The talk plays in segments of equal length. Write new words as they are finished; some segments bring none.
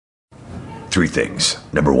Three things.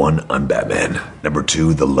 Number one, I'm Batman. Number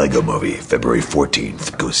two, the Lego Movie, February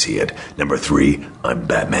 14th. Go see it. Number three, I'm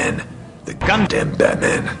Batman. The goddamn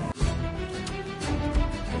Batman.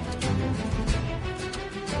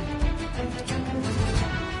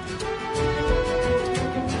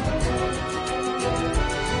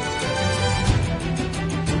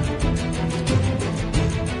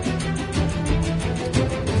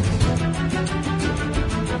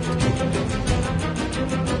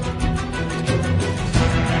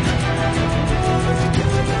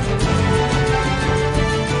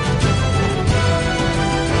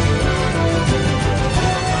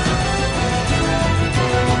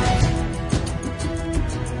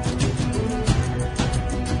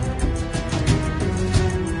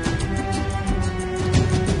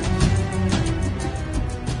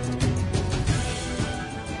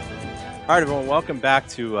 All right, everyone, welcome back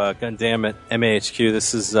to Gundam at MAHQ.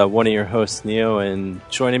 This is one of your hosts, Neo, and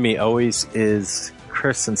joining me always is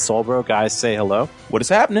Chris and Solbro. Guys, say hello. What is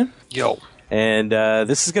happening? Yo. And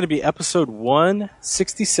this is going to be episode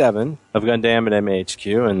 167 of Gundam at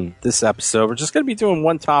MAHQ. And this episode, we're just going to be doing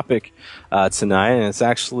one topic tonight. And it's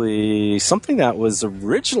actually something that was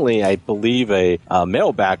originally, I believe, a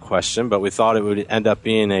mailbag question. But we thought it would end up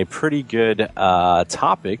being a pretty good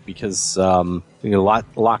topic because a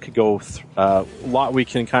lot could go, a lot we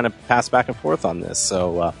can kind of pass back and forth on this.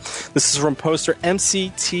 So this is from poster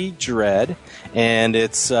MCT Dread. And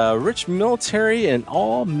it's rich military and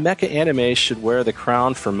all mecha anime should wear the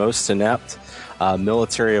crown for most inept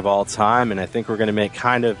military of all time. And I think we're going to make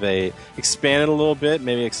kind of expand it a little bit,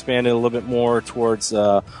 maybe expand it a little bit more towards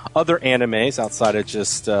other animes outside of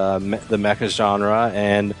just the mecha genre.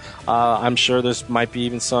 And I'm sure there's might be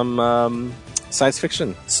even some science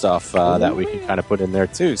fiction stuff that we can kind of put in there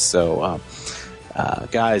too. So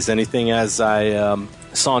guys, anything as I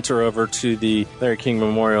saunter over to the Larry King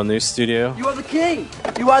Memorial News Studio? You are the king!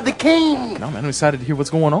 You are the king! No, man, I'm excited to hear what's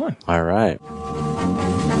going on. All right.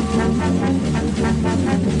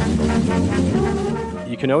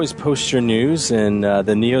 You can always post your news in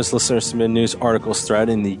the Neo's Listener Submitted News articles thread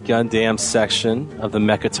in the Gundam section of the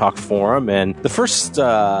Mecha Talk forum. And the first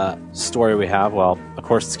story we have, well, of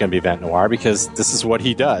course it's going to be Vent Noir because this is what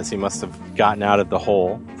he does. He must have gotten out of the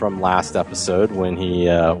hole from last episode when he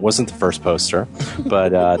wasn't the first poster.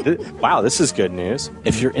 But wow, this is good news.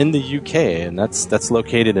 If you're in the UK, and that's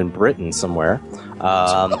located in Britain somewhere,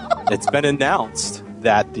 it's been announced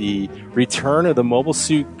that the return of the Mobile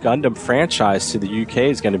Suit Gundam franchise to the UK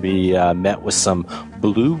is going to be met with some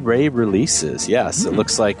Blu-ray releases. Yes, it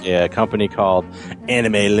looks like a company called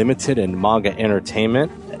Anime Limited and Manga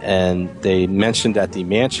Entertainment, and they mentioned at the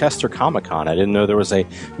Manchester Comic-Con. I didn't know there was a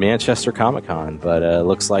Manchester Comic-Con, but it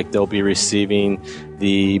looks like they'll be receiving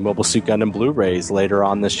the Mobile Suit Gundam Blu-rays later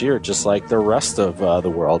on this year, just like the rest of the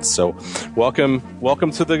world. So welcome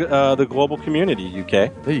to the global community,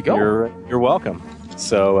 UK. There you go. You're welcome.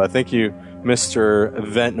 So thank you, Mr.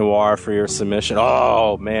 Vent Noir, for your submission.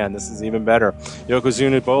 Oh man, this is even better.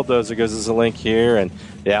 Yokozuna Bulldozer goes as a link here, and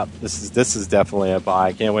yeah, this is definitely a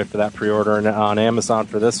buy. Can't wait for that pre-order on Amazon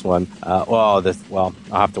for this one. I'll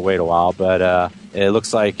have to wait a while, but it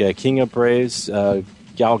looks like King of Braves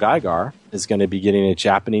Gal Gaigar is going to be getting a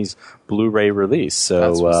Japanese Blu-ray release. So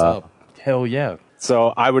that's what's up. Hell yeah.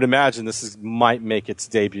 So I would imagine this might make its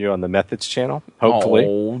debut on the Methods channel, hopefully.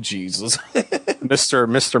 Oh, Jesus.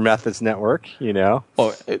 Mr. Methods Network, you know.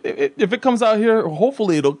 Oh, if it comes out here,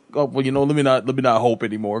 hopefully it'll. Well, you know, let me not hope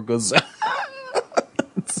anymore, because.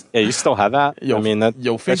 Yeah, you still have that. Yo, I mean,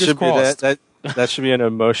 fingers crossed. That should be an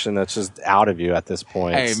emotion that's just out of you at this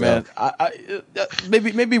point. Hey, so. Man, I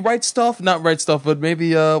maybe Right Stuff, not Right Stuff, but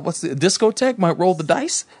maybe what's the Discotheque might roll the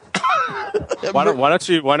dice. Why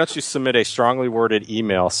don't you submit a strongly worded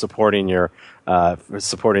email supporting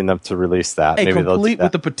supporting them to release that? Hey, maybe complete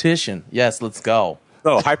with the petition. Yes, let's go.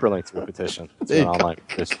 Oh, hyperlink to the petition. It's an online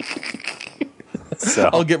petition.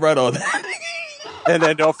 So I'll get right on that. And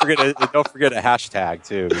then don't forget a hashtag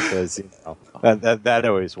too, because you know that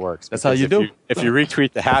always works. That's how you do. If you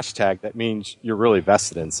retweet the hashtag, that means you're really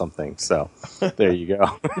vested in something. So there you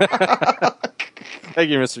go. Thank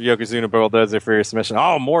you, Mr. Yokozuna Bulldozer, for your submission.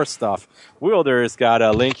 Oh, more stuff. Wielder's got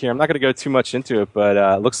a link here. I'm not going to go too much into it, but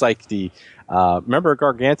it looks like remember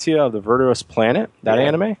Gargantia of the Virtuous Planet, that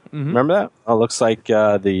anime? Mm-hmm. Remember that? Oh, it looks like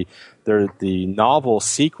the novel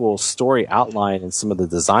sequel story outline and some of the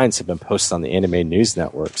designs have been posted on the Anime News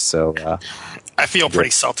Network. So I feel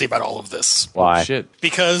pretty salty about all of this. Why? Oh, shit.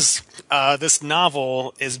 Because this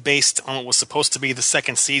novel is based on what was supposed to be the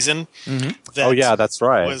second season. Mm-hmm. Oh, yeah, that's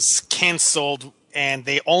right. Was canceled, and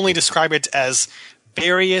they only describe it as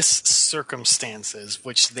various circumstances,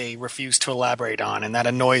 which they refuse to elaborate on, and that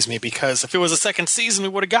annoys me because if it was a second season, we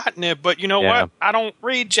would have gotten it. But you know what? I don't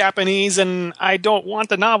read Japanese, and I don't want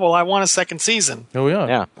the novel. I want a second season. Oh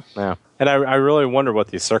yeah. Yeah. And I really wonder what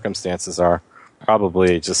these circumstances are.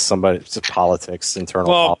 Probably just just politics, internal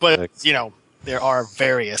politics. But, you know, there are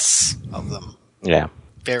various of them. Yeah.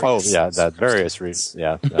 Various. Oh, yeah, that various reasons.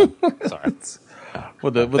 Yeah. Sorry.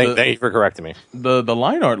 Thank you for correcting me. The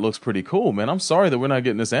line art looks pretty cool, man. I'm sorry that we're not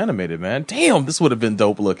getting this animated, man. Damn, this would have been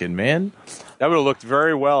dope looking, man. That would have looked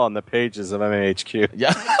very well on the pages of MAHQ.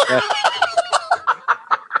 Yeah.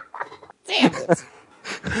 Damn it.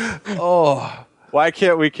 Oh. Why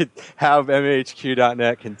can't we have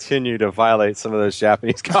MAHQ.net continue to violate some of those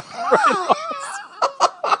Japanese copyright laws?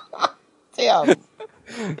 Damn.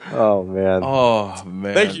 Oh, man. Oh,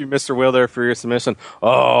 man. Thank you, Mr. Wilder, for your submission.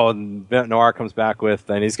 Oh, Noir comes back with,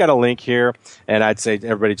 and he's got a link here, and I'd say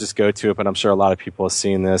everybody just go to it, but I'm sure a lot of people have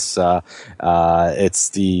seen this. It's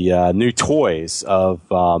the new toys of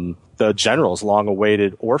the General's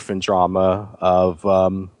long-awaited orphan drama of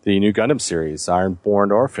the new Gundam series,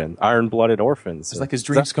 Iron-Blooded Orphans. It's like his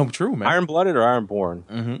dreams come true, man. Iron-Blooded or Iron-Born?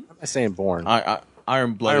 Mm-hmm. How am I saying born?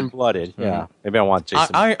 Iron-Blooded. Iron-Blooded, yeah. Mm-hmm. Maybe I want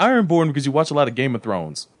Jason. Iron-Born because you watch a lot of Game of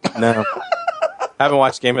Thrones. No. Haven't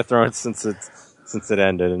watched Game of Thrones since it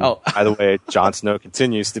ended. And by the way, Jon Snow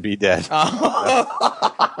continues to be dead.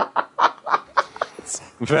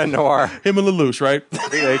 Ben Noir. Him and Lelouch, right?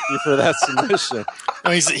 Thank you for that submission.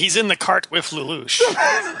 No, he's in the cart with Lelouch.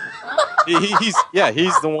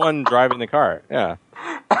 He's the one driving the cart. Yeah.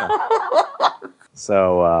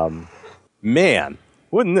 So, man,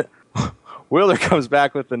 wouldn't it? Wheeler comes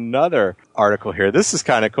back with another article here. This is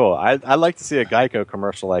kind of cool. I'd like to see a Geico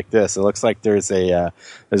commercial like this. It looks like there's an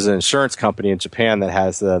insurance company in Japan that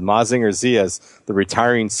has Mazinger Z as the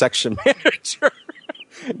retiring section manager.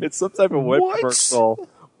 It's some type of web commercial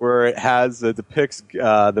where it depicts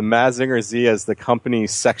the Mazinger Z as the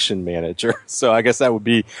company's section manager. So I guess that would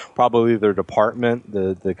be probably their department,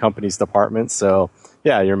 the company's department. So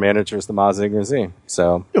yeah, your manager is the Mazinger Z.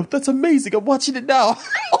 So yo, that's amazing. I'm watching it now.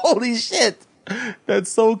 Holy shit.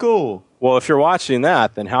 That's so cool. Well, if you're watching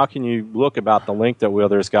that, then how can you look about the link that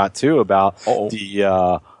Wheeler's got too about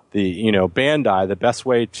the Bandai? The best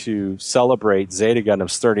way to celebrate Zeta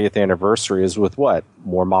Gundam's 30th anniversary is with what?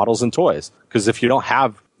 More models and toys. Because if you don't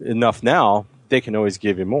have enough now, they can always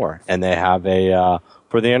give you more. And they have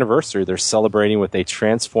for the anniversary, they're celebrating with a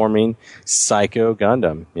transforming Psycho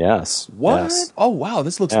Gundam. Yes. What? Yes. Oh, wow.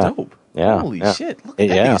 This looks dope. Yeah. Holy shit. Look at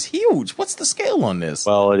that. Thing is huge. What's the scale on this?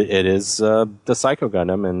 Well, it is the Psycho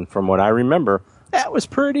Gundam. And from what I remember, that was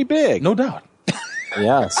pretty big. No doubt.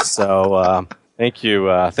 Yes. So thank you.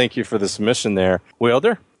 Thank you for the submission there,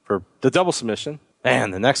 Wielder, for the double submission.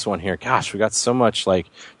 And the next one here, gosh, we got so much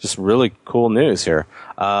just really cool news here.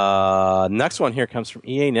 Next one here comes from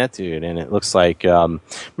EA NetDude, and it looks like,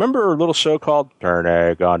 remember a little show called Turn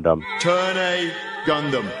A Gundam? Turn A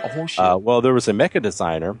Gundam. Oh, shit. Well, there was a mecha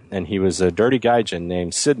designer, and he was a dirty gaijin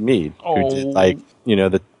named Sid Mead, who did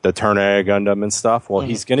the Turn A Gundam and stuff. Well,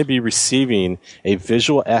 he's going to be receiving the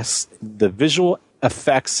Visual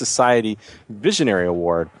Effects Society Visionary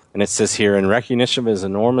Award. And it says here, in recognition of his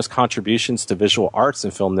enormous contributions to visual arts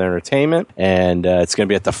and film entertainment, and it's going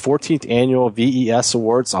to be at the 14th Annual VES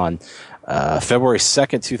Awards on February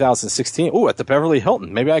 2nd, 2016. Ooh, at the Beverly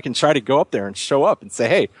Hilton. Maybe I can try to go up there and show up and say,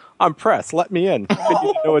 hey, I'm press. Let me in. I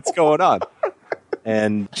need to know what's going on.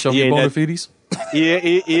 And show me bona fides.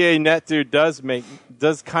 EA NetDude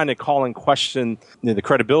does kind of call in question the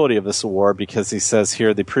credibility of this award, because he says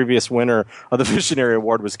here the previous winner of the Visionary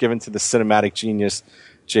Award was given to the cinematic genius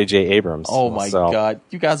J.J. Abrams. Oh, my God.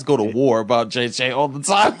 You guys go to war about J.J. all the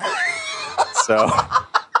time. So.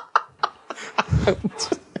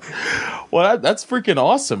 Well, that's freaking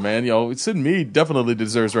awesome, man. Sid Mead definitely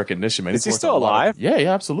deserves recognition, man. Is he still alive? Yeah,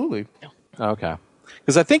 absolutely. Okay.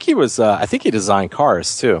 Because I think he was, I think he designed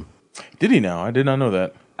cars, too. Did he now? I did not know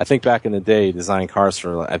that. I think back in the day, he designed cars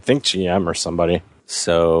for, I think, GM or somebody.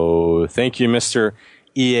 So, thank you, Mr.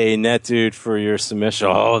 EA NetDude, for your submission.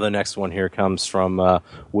 Oh, the next one here comes from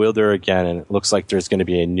Wilder again, and it looks like there's going to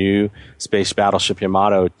be a new Space Battleship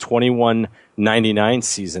Yamato 2199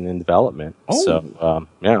 season in development. Oh. So,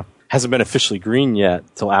 yeah. Hasn't been officially green yet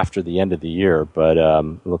till after the end of the year, but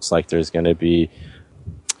it looks like there's going to be,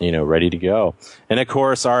 ready to go. And, of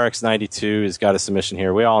course, RX-92 has got a submission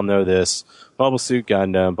here. We all know this. Mobile Suit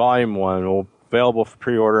Gundam, Volume 1, available for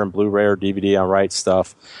pre-order and Blu-ray or DVD on Right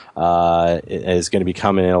Stuff. It is going to be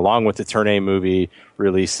coming in along with the Turn A movie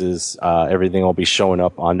releases. Everything will be showing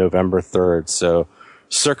up on November 3rd. So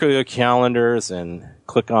circle your calendars and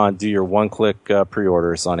do your one-click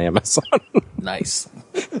pre-orders on Amazon. Nice.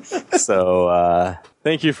 So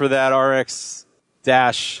thank you for that,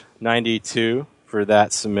 RX-92, for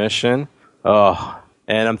that submission. Oh,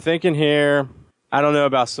 and I'm thinking here, I don't know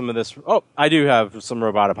about some of this. Oh, I do have some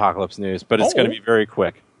Robot Apocalypse news, but it's going to be very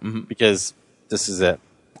quick because this is it.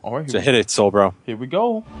 All right. So hit it, Soul Bro. Here we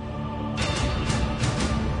go.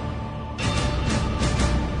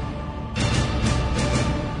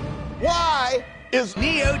 Why is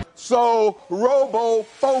Neo so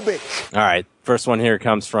robophobic? All right. First one here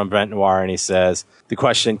comes from Brent Noir, and he says, the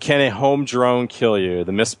question, can a home drone kill you?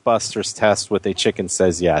 The Mythbusters test with a chicken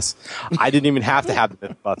says yes. I didn't even have to have the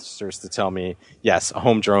Mythbusters to tell me, yes, a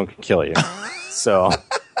home drone can kill you. So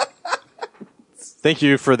thank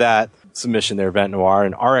you for that submission there, Brent Noir.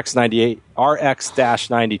 And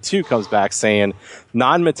RX-92 comes back saying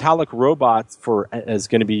non-metallic robots is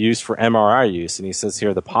going to be used for MRI use. And he says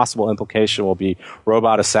here the possible implication will be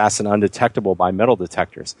robot assassin undetectable by metal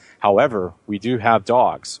detectors. However, we do have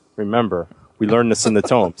dogs. Remember, we learned this in the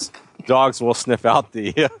tomes. Dogs will sniff out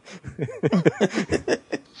the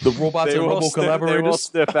robots and robo-collaborators. They will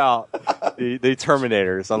sniff out the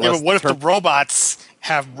Terminators. Yeah, but what if the robots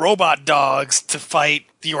have robot dogs to fight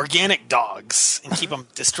the organic dogs and keep them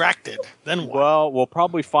distracted? Then what? Well, we'll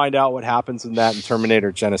probably find out what happens in that in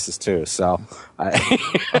Terminator Genesis 2. So I'm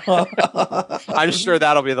sure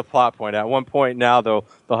that'll be the plot point. At one point now, they'll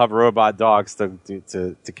have robot dogs to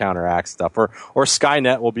counteract stuff. Or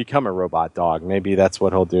Skynet will become a robot dog. Maybe that's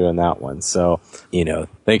what he'll do in that one. So,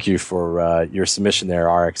 thank you for your submission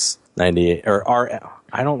there, RX-98.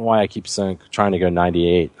 I don't know why I keep trying to go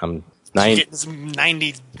 98. I'm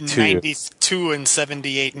 92 and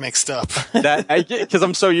 78 mixed up. Because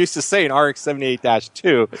I'm so used to saying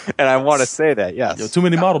RX-78-2, and I want to say that, yes. Yo, too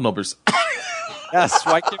many model numbers. Yes,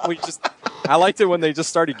 why can't we just... I liked it when they just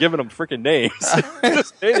started giving them freaking names. It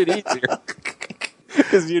just made it easier.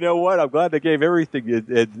 Because you know what? I'm glad they gave everything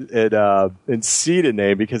in Seed a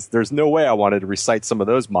name, because there's no way I wanted to recite some of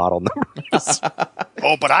those model numbers.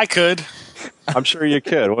 Oh, but I could. I'm sure you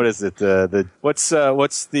could. What is it? What's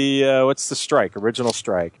the strike? Original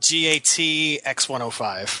strike. GAT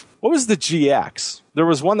X105. What was the GX? There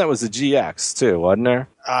was one that was a GX too, wasn't there?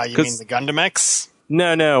 You mean the Gundam X?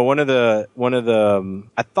 No. One of the.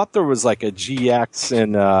 I thought there was like a GX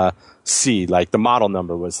in C. Like the model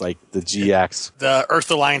number was like the GX. The Earth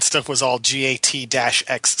Alliance stuff was all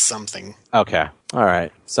GAT-X something. Okay. All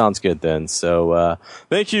right. Sounds good then. So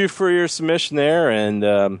thank you for your submission there,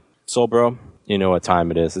 and Soul Bro, you know what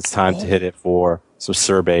time it is. It's time to hit it for some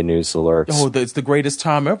Survey news alerts. Oh, it's the greatest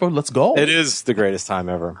time ever. Let's go. It is the greatest time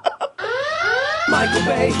ever. Michael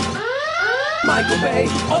Bay.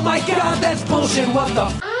 Oh my God, that's bullshit. What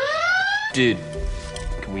the? Dude,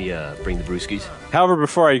 can we bring the brewskis? However,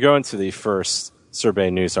 before I go into the first Survey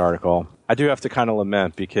news article, I do have to kind of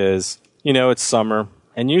lament because, it's summer,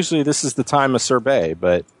 and usually this is the time of Survey,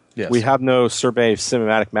 but we have no Survey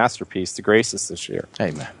cinematic masterpiece to grace us this year.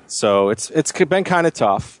 Hey, man. So it's been kind of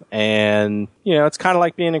tough, and, it's kind of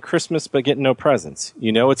like being in Christmas but getting no presents.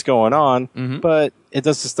 You know what's going on, but it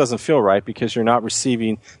just doesn't feel right because you're not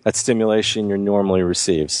receiving that stimulation you normally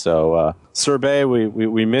receive. So, Survey,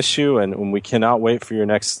 we miss you, and we cannot wait for your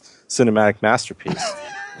next cinematic masterpiece.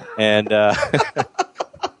 And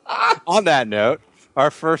on that note,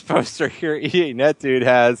 our first poster here, EA Net Dude,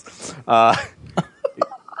 has...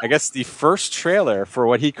 I guess the first trailer for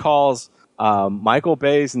what he calls Michael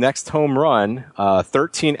Bay's next home run,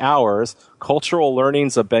 13 hours, cultural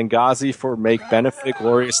learnings of Benghazi for make benefit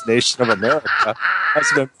glorious nation of America, has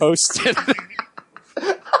been posted.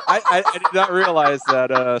 I did not realize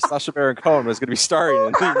that Sacha Baron Cohen was going to be starring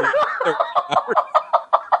in the 13 hours.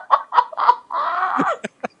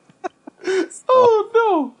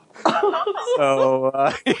 Oh, So,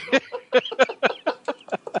 no.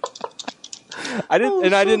 I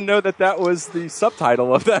didn't know that was the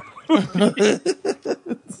subtitle of that movie.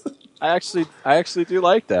 I actually do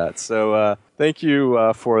like that. So thank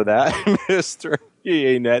you for that, Mr.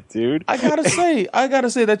 EA Net Dude. I gotta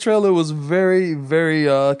say that trailer was very, very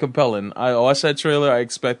compelling. I watched that trailer. I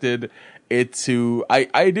expected it to.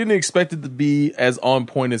 I didn't expect it to be as on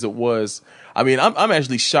point as it was. I mean, I'm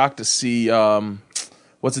actually shocked to see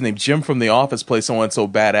what's his name, Jim from The Office, play someone so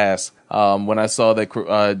badass. When I saw that,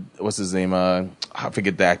 what's his name? I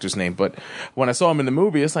forget the actor's name, but when I saw him in the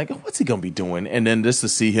movie, it's like, oh, what's he gonna be doing? And then just to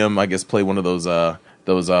see him, I guess, play one of those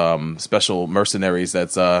special mercenaries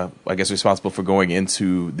that's, I guess, responsible for going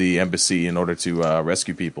into the embassy in order to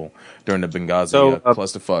rescue people during the Benghazi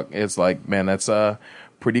clusterfuck. It's like, man, that's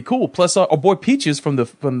pretty cool. Plus, our boy Peaches from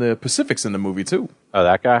the Pacific's in the movie too. Oh,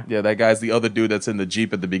 that guy? Yeah, that guy's the other dude that's in the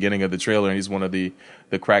Jeep at the beginning of the trailer, and he's one of the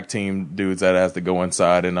crack team dudes that has to go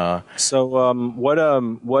inside and. So,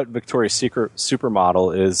 what Victoria's Secret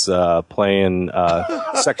supermodel is playing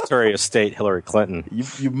Secretary of State Hillary Clinton?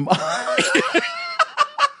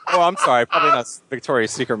 Oh, I'm sorry, probably not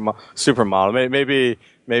Victoria's Secret supermodel.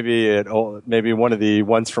 Maybe one of the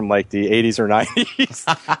ones from like the 80s or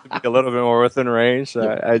 90s, be a little bit more within range.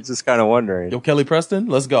 I just kind of wondering. Yo, Kelly Preston,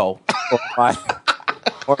 let's go.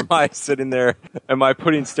 Or am I sitting there? Am I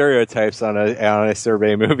putting stereotypes on a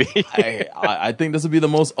survey movie? I think this would be the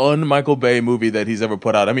most un-Michael Bay movie that he's ever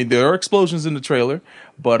put out. I mean, there are explosions in the trailer,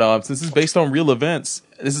 but since it's based on real events,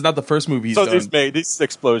 this is not the first movie he's done. So these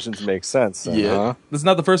explosions make sense. Then, yeah, this is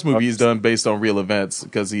not the first movie he's done based on real events,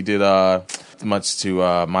 because he did much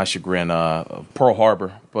to my chagrin, Pearl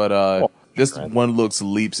Harbor, but. This one looks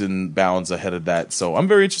leaps and bounds ahead of that, so I'm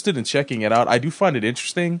very interested in checking it out. I do find it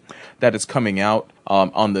interesting that it's coming out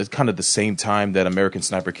on the kind of the same time that American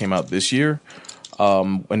Sniper came out this year,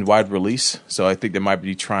 in wide release. So I think they might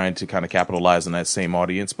be trying to kind of capitalize on that same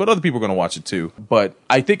audience, but other people are going to watch it too. But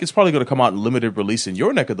I think it's probably going to come out in limited release in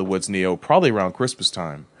your neck of the woods, Neo, probably around Christmas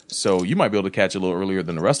time. So you might be able to catch it a little earlier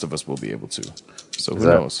than the rest of us will be able to. So who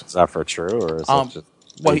knows? Is that for true, or is it just...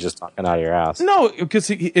 Well, you're just talking out of your ass? No,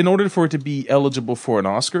 because in order for it to be eligible for an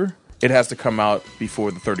Oscar, it has to come out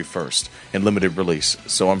before the 31st in limited release.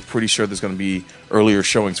 So I'm pretty sure there's going to be earlier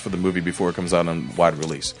showings for the movie before it comes out on wide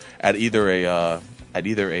release at either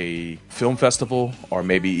a film festival or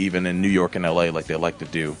maybe even in New York and LA, like they like to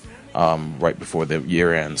do. Right before the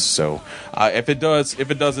year ends. So if it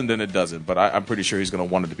doesn't, then it doesn't. But I'm pretty sure he's going to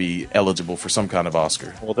want it to be eligible for some kind of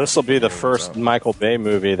Oscar. Well, this will be the first Michael Bay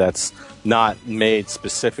movie that's not made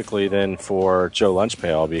specifically then for Joe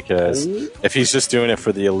Lunchpail, because if he's just doing it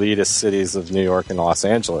for the elitist cities of New York and Los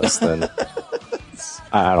Angeles, then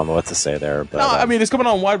I don't know what to say there. But no, I mean, it's coming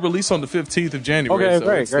on wide release on the 15th of January. Okay, so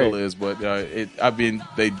great, it still is, but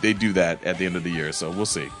they do that at the end of the year, so we'll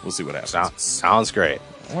see what happens. Sounds great.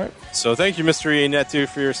 All right. So thank you, Mr. Inetu,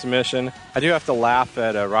 for your submission. I do have to laugh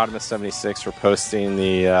at Rodimus76 for posting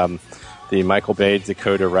the Michael Bay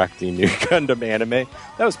Dakota Rec, the new Gundam anime.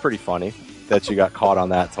 That was pretty funny that you got caught on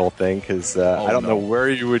that whole thing, because I don't know where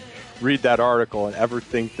you would read that article and ever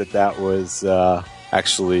think that was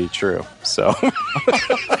actually true. So,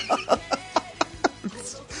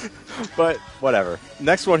 but whatever.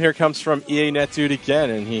 Next one here comes from EA Netdude again,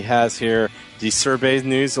 and he has here the survey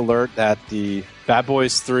news alert that the Bad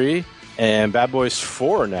Boys 3 and Bad Boys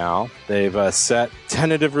 4 now, they've set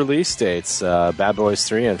tentative release dates. Bad Boys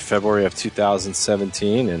 3 in February of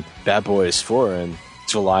 2017 and Bad Boys 4 in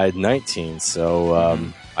July 19. So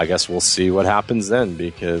I guess we'll see what happens then,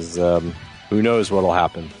 because who knows what'll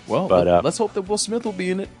happen. Well, but let's hope that Will Smith will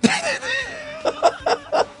be in it.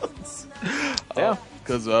 Yeah.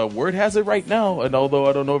 Because word has it right now, and although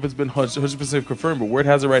I don't know if it's been 100% confirmed, but word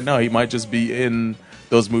has it right now, he might just be in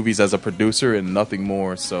those movies as a producer and nothing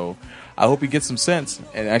more. So I hope he gets some sense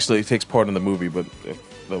and actually takes part in the movie, but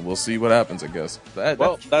we'll see what happens, I guess.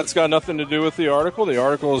 That's got nothing to do with the article. The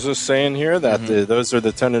article is just saying here that those are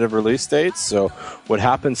the tentative release dates. So what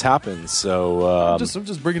happens, happens. So I'm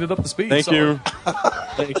just bringing it up to speed. Thank you.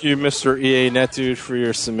 Thank you, Mr. EA Netdude, for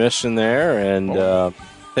your submission there. And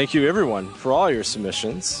thank you, everyone, for all your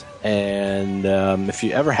submissions. And if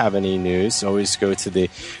you ever have any news, always go to the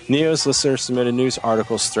Neo's Listener Submitted News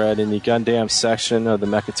Articles thread in the Gundam section of the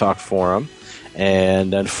Mecha Talk forum.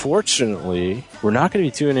 And unfortunately, we're not going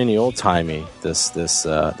to be doing any old-timey this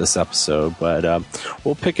episode, but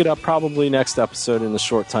we'll pick it up probably next episode in the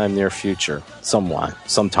short time near future.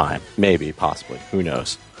 Sometime, maybe, possibly. Who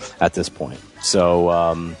knows at this point.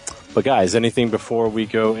 So, but guys, anything before we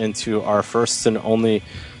go into our first and only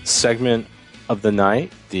segment of the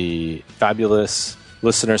night, the fabulous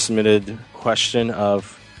listener-submitted question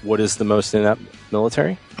of what is the most inept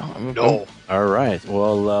military? No. All right.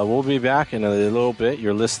 Well, we'll be back in a little bit.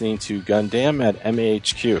 You're listening to Gundam at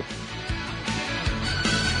MAHQ.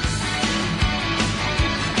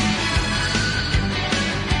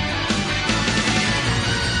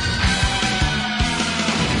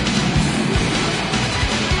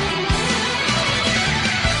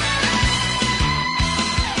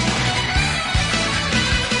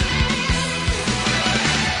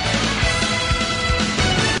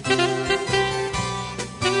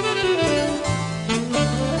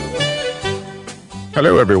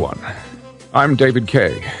 Hello, everyone. I'm David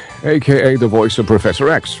Kaye, a.k.a. the voice of Professor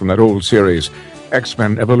X from that old series,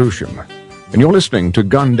 X-Men Evolution. And you're listening to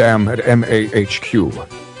Gundam at MAHQ.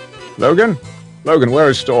 Logan, where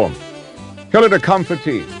is Storm? Tell her to come for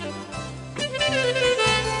tea.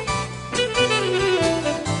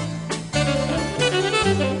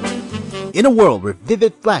 In a world where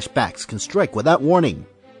vivid flashbacks can strike without warning.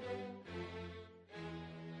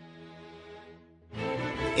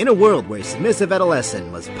 In a world where a submissive adolescent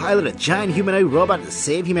must pilot a giant humanoid robot to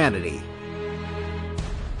save humanity.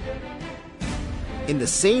 In the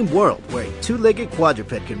same world where a two-legged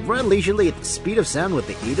quadruped can run leisurely at the speed of sound with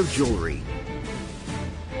the aid of jewelry.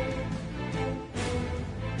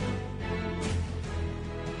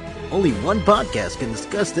 Only one podcast can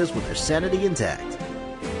discuss this with their sanity intact.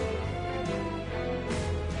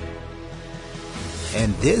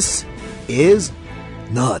 And this is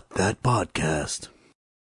Not That Podcast.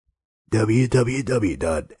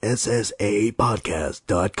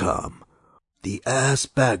 www.ssapodcast.com. The Ass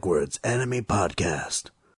Backwards Anime Podcast.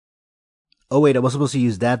 Oh wait, I was supposed to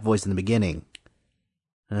use that voice in the beginning.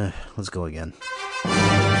 Let's go again.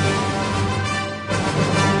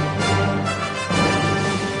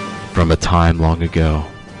 From a time long ago,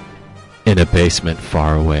 in a basement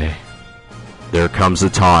far away, there comes a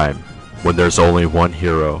time when there's only one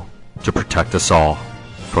hero to protect us all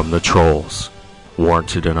from the trolls,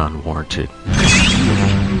 warranted and unwarranted.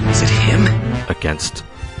 Is it him? Against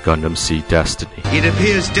Gundam Seed Destiny. It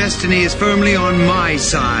appears Destiny is firmly on my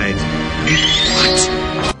side.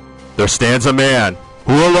 What? There stands a man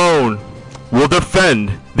who alone will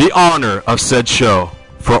defend the honor of said show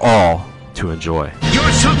for all to enjoy.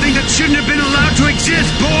 You're something that shouldn't have been allowed to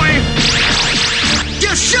exist, boy!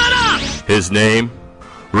 Just shut up! His name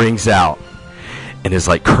rings out and is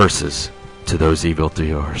like curses to those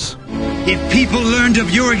evildoers. If people learned of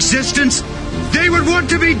your existence, they would want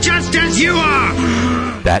to be just as you are!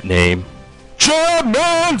 That name?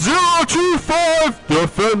 Chapman 025,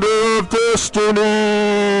 Defender of Destiny!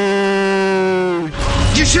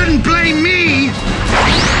 You shouldn't blame me!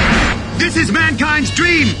 This is mankind's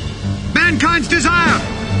dream! Mankind's desire!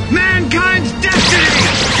 Mankind's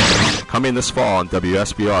destiny! Coming this fall on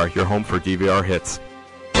WSBR, your home for DVR hits.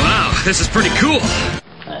 Wow, this is pretty cool!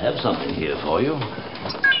 I have something here for you.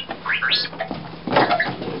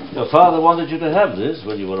 Your father wanted you to have this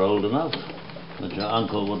when you were old enough, but your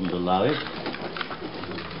uncle wouldn't allow it.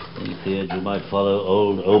 He feared you might follow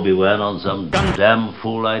old Obi-Wan on some damn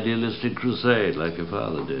fool idealistic crusade like your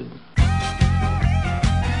father did.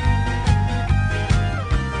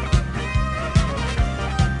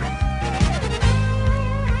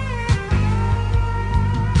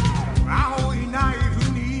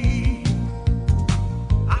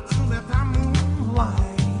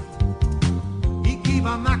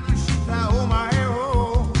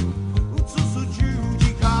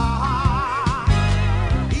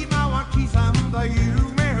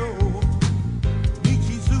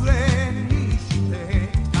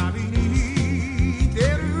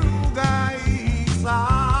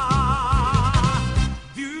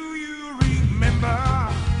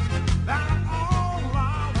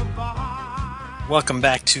 Welcome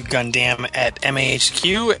back to Gundam at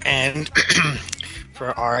MAHQ, and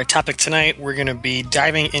for our topic tonight, we're going to be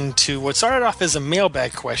diving into what started off as a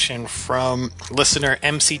mailbag question from listener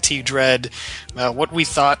MCT Dread, what we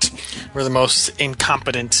thought were the most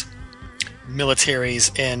incompetent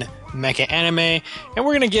militaries in mecha anime, and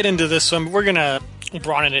we're going to get into this one, but we're going to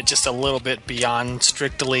broaden it just a little bit beyond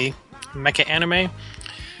strictly mecha anime.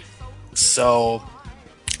 So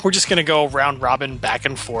we're just going to go round robin back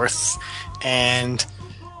and forth. And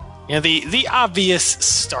you know, the obvious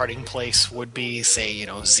starting place would be, say,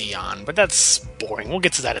 Zeon, but that's boring. We'll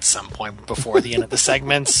get to that at some point before the end of the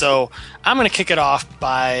segment. So I'm going to kick it off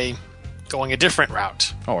by going a different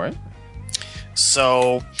route. All right.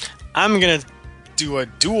 So I'm going to do a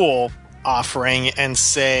dual offering and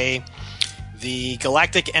say the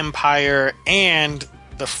Galactic Empire and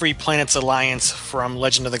the Free Planets Alliance from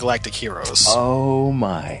Legend of the Galactic Heroes. Oh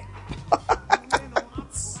my.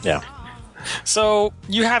 Yeah. So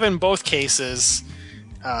you have in both cases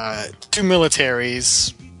two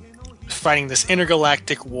militaries fighting this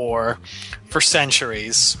intergalactic war for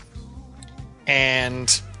centuries,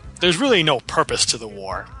 and there's really no purpose to the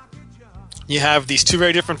war. You have these two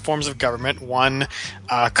very different forms of government, one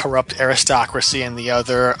corrupt aristocracy and the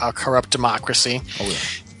other a corrupt democracy. Oh, yeah.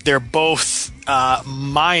 They're both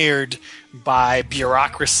mired by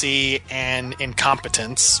bureaucracy and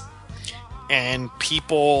incompetence, and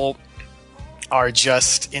people are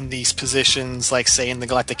just in these positions, like, say, in the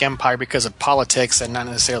Galactic Empire because of politics and not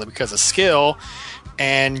necessarily because of skill.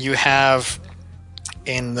 And you have,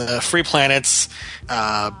 in the Free Planets,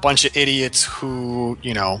 a bunch of idiots who,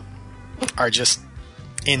 are just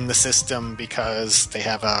in the system because they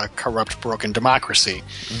have a corrupt, broken democracy.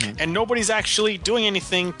 Mm-hmm. And nobody's actually doing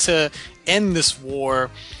anything to end this war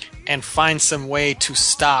and find some way to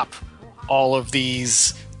stop all of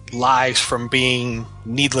these lives from being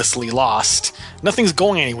needlessly lost. Nothing's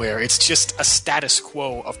going anywhere. It's just a status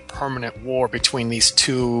quo of permanent war between these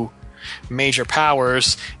two major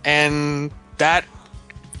powers, and that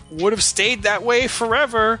would have stayed that way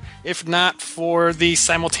forever if not for the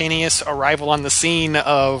simultaneous arrival on the scene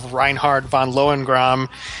of Reinhard von Lohengramm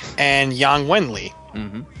and Yang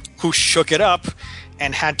Wenli, who shook it up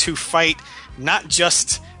and had to fight not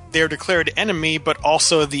just their declared enemy, but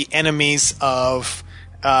also the enemies of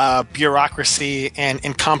bureaucracy and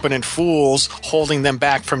incompetent fools holding them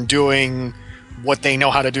back from doing what they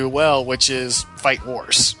know how to do well, which is fight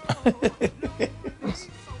wars.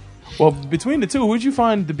 Well, between the two, who'd you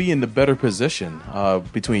find to be in the better position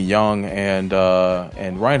between Yang and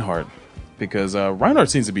Reinhardt? Because Reinhardt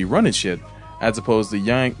seems to be running shit, as opposed to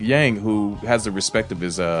Yang, who has the respect of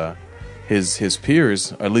his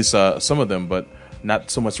peers, or at least some of them, but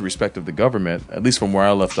not so much the respect of the government. At least from where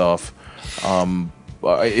I left off,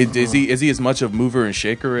 is he as much of mover and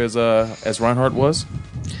shaker as Reinhardt was?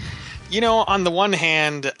 You know, on the one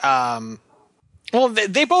hand, well,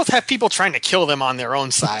 they both have people trying to kill them on their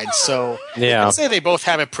own side, so yeah. I'd say they both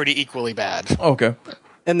have it pretty equally bad. Okay,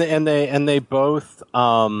 and they both,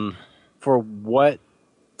 for what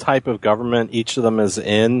type of government each of them is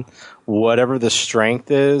in, whatever the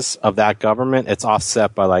strength is of that government, it's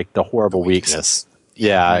offset by like the horrible weakness.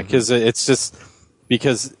 Yeah, because it's just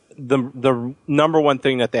because the number one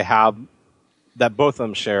thing that they have that both of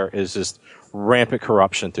them share is just rampant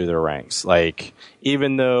corruption through their ranks. Like,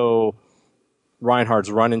 even though Reinhardt's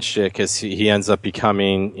running shit because he ends up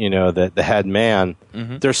becoming, you know, the head man,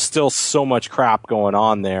 there's still so much crap going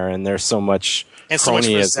on there, and there's so much and so much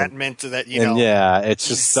resentment that, you know, yeah, it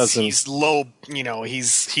just doesn't. He's low, you know. He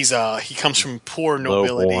comes from poor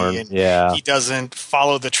nobility, and he doesn't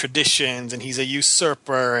follow the traditions, and he's a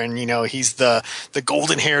usurper, and you know he's the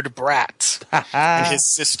golden-haired brat, and his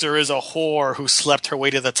sister is a whore who slept her way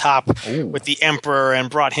to the top with the emperor and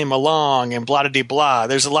brought him along, and blah de blah.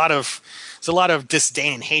 There's a lot of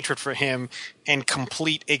disdain and hatred for him, and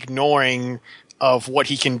complete ignoring of what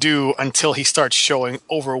he can do until he starts showing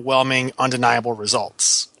overwhelming, undeniable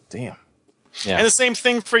results. Damn. Yeah. And the same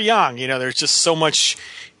thing for Yang. You know, there's just so much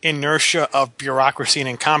inertia of bureaucracy and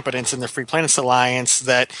incompetence in the Free Planets Alliance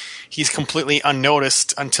that he's completely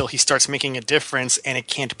unnoticed until he starts making a difference, and it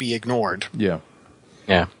can't be ignored. Yeah.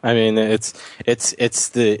 Yeah. I mean, it's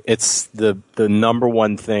the number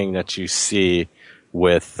one thing that you see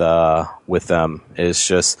with them is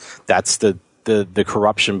just that's the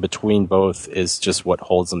corruption between both is just what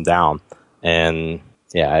holds them down, and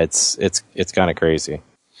yeah, it's kind of crazy.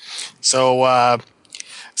 So,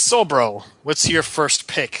 Sobro, what's your first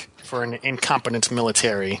pick for an incompetent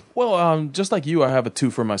military? Well, just like you, I have a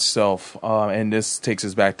two for myself, and this takes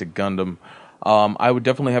us back to Gundam. I would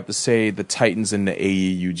definitely have to say the Titans and the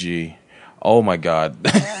AEUG. Oh my God.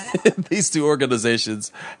 These two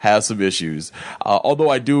organizations have some issues. Although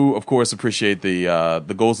I do, of course, appreciate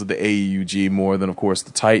the goals of the AEUG more than, of course,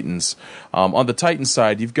 the Titans. On the Titans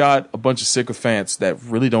side, you've got a bunch of sycophants that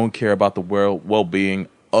really don't care about the well-being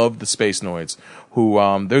of the Space Noids, who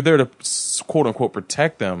they're there to quote-unquote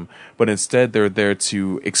protect them, but instead they're there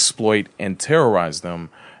to exploit and terrorize them.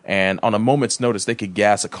 And on a moment's notice, they could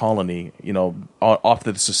gas a colony, you know, off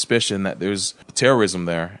the suspicion that there's terrorism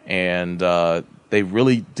there. And they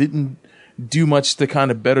really didn't do much to kind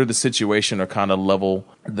of better the situation or kind of level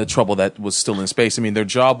the trouble that was still in space. I mean, their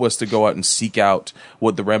job was to go out and seek out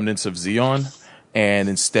what the remnants of Zeon, and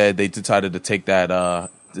instead they decided to take that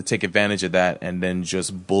to take advantage of that and then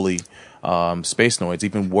just bully Space Noids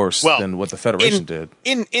even worse than what the Federation did.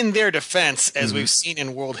 In their defense, as we've seen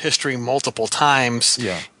in world history multiple times,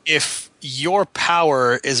 if your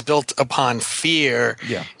power is built upon fear,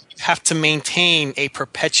 you have to maintain a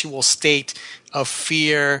perpetual state of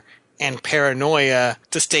fear and paranoia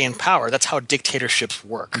to stay in power. That's how dictatorships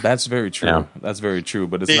work. That's very true. Yeah. That's very true,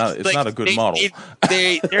 but it's not a good model.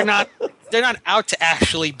 They're not out to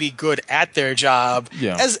actually be good at their job,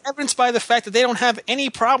 as evidenced by the fact that they don't have any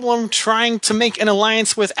problem trying to make an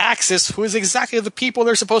alliance with Axis, who is exactly the people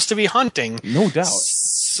they're supposed to be hunting. No doubt.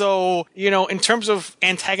 So, you know, in terms of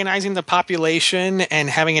antagonizing the population and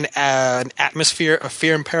having an atmosphere of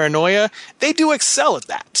fear and paranoia, they do excel at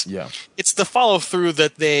that. Yeah. It's the follow-through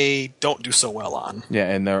that they don't do so well on. Yeah,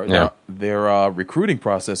 and their recruiting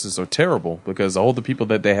processes are terrible because all the people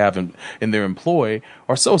that they have in their employ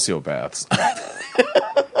are sociopaths.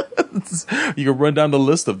 You can run down the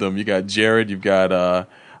list of them. You got Jared, you've got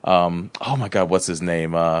oh my God, what's his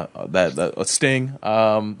name? That Sting,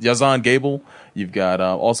 Yazan Gable. You've got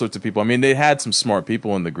all sorts of people. I mean, they had some smart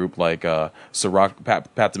people in the group, like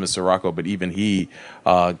Patimus Sirocco, but even he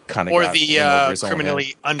kind of or the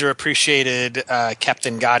criminally underappreciated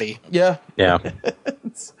Captain Gotti. Yeah. Yeah.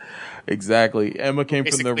 Exactly. Emma came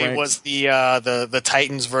Basically, from the ranks. was the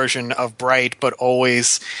Titans version of Bright, but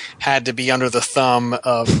always had to be under the thumb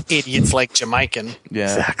of idiots like Jamaican. Yeah,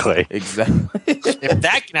 exactly. If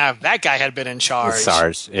that guy had been in charge,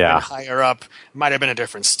 higher up, might have been a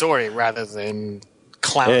different story rather than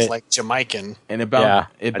clowns like Jamaican. And I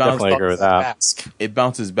definitely agree with that. It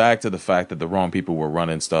bounces back to the fact that the wrong people were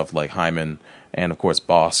running stuff like Hyman and, of course,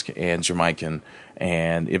 Bosk and Jamaican,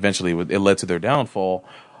 and eventually it led to their downfall.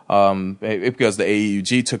 Because the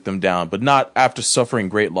AUG took them down, but not after suffering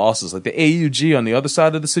great losses. Like the AUG on the other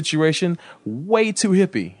side of the situation, way too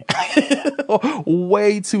hippie,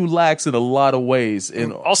 way too lax in a lot of ways,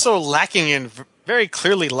 and also very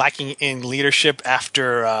clearly lacking in leadership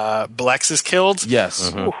after Blex is killed.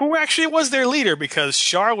 Yes. Who actually was their leader? Because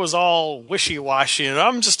Char was all wishy-washy, and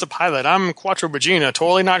I'm just a pilot. I'm Quattro Bagina,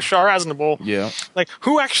 totally not Char Aznavour. Yeah. Like,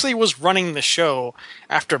 who actually was running the show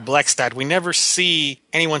after Blex died? We never see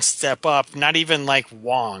anyone step up, not even like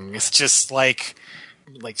Wong. It's just like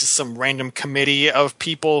just some random committee of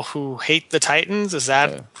people who hate the Titans? Is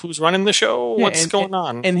that who's running the show? What's going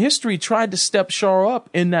on? And history tried to step Char up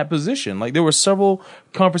in that position. Like, there were several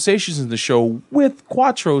conversations in the show with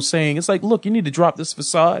Quattro saying, it's like, look, you need to drop this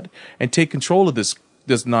facade and take control of this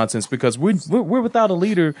nonsense, because we're without a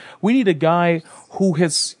leader. We need a guy who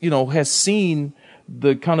has seen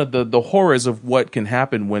the kind of the horrors of what can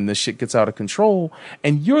happen when this shit gets out of control,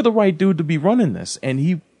 and you're the right dude to be running this. And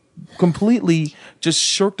he completely just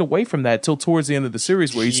shirked away from that till towards the end of the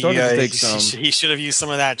series, where he started to take some. He should have used some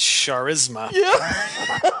of that charisma.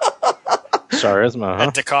 Yeah. Charisma, huh?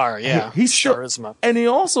 At Dakar, yeah. He's charisma. And he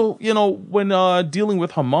also, when dealing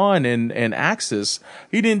with Haman and Axis,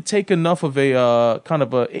 he didn't take enough of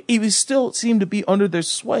he still seemed to be under their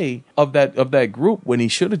sway of that group, when he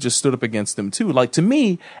should have just stood up against them too. Like, to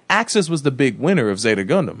me, Axis was the big winner of Zeta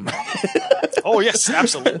Gundam. Oh yes,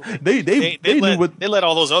 absolutely. They let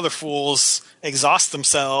all those other fools exhaust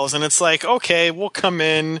themselves, and it's like, okay, we'll come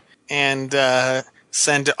in and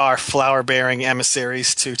send our flower-bearing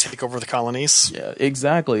emissaries to take over the colonies. Yeah,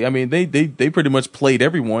 exactly. I mean, they pretty much played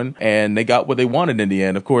everyone, and they got what they wanted in the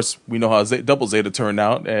end. Of course, we know how Double Zeta turned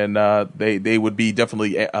out, and they would be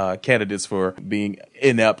definitely candidates for being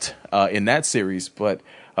inept in that series, but.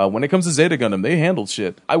 When it comes to Zeta Gundam, they handled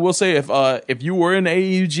shit. I will say, if you were in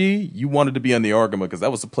AUG, you wanted to be on the Argama, because that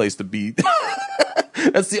was the place to be.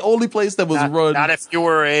 That's the only place that was run. Not if you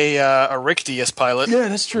were a Rictius pilot. Yeah,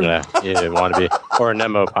 that's true. Yeah, you want to be, or a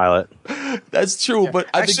Nemo pilot. That's true, but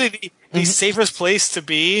I think the safest place to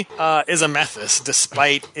be is a Methus,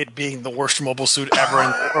 despite it being the worst mobile suit ever in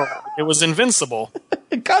the world. It was invincible.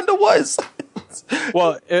 It kind of was.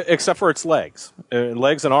 Well, except for its legs.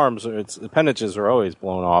 Legs and arms, its appendages are always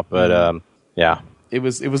blown off, but yeah. It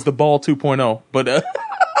was the Ball 2.0,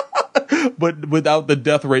 but without the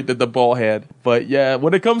death rate that the Ball had. But yeah,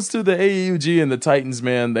 when it comes to the AUG and the Titans,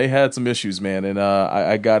 man, they had some issues, man, and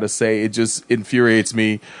I gotta say, it just infuriates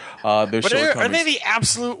me. But are they the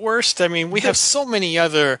absolute worst? I mean, we have so many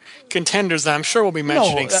other contenders that I'm sure we'll be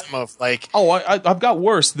mentioning some of. Like, I've got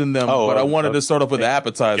worse than them, but I wanted to start off with the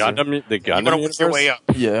appetizer. The Gundam work your way up.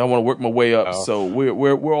 Yeah, I want to work my way up. So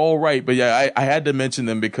we're all right. But yeah, I had to mention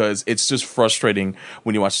them because it's just frustrating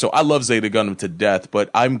when you watch. So I love Zeta Gundam to death,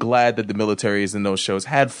 but I'm glad that the militaries in those shows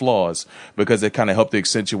had flaws, because it kind of helped to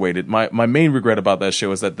accentuate it. My main regret about that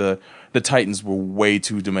show is that the Titans were way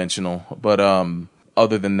too dimensional. But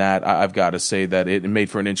other than that, I've got to say that it made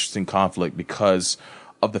for an interesting conflict, because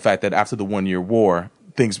of the fact that after the 1 year war,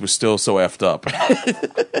 things were still so effed up.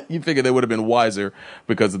 You figure they would have been wiser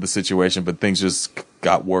because of the situation, but things just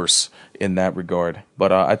got worse in that regard.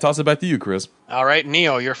 But I toss it back to you, Chris. All right,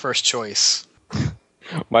 Neo, your first choice.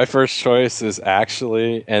 My first choice is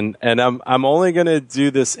actually, and I'm only going to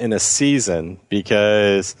do this in a season,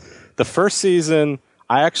 because the first season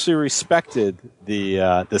I actually respected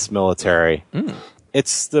this military.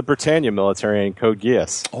 It's the Britannia military in Code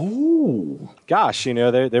Geass. Oh, gosh,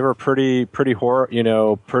 they were pretty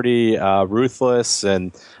ruthless,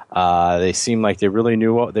 and they seemed like they really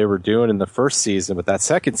knew what they were doing in the first season. But that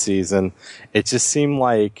second season, it just seemed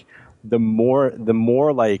like the more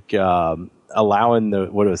like allowing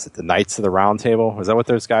the Knights of the Round Table, was that what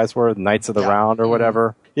those guys were? The Knights of the Round or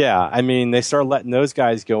whatever. Yeah, I mean, they started letting those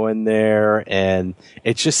guys go in there, and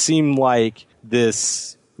it just seemed like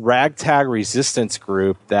this ragtag resistance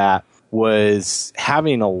group that was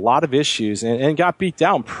having a lot of issues and got beat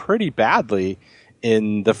down pretty badly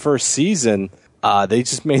in the first season. They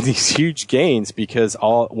just made these huge gains because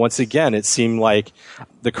once again, it seemed like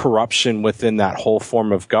the corruption within that whole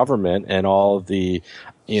form of government and all the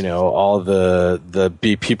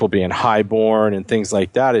people being highborn and things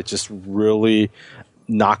like that, it just really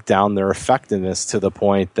knocked down their effectiveness to the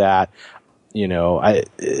point that,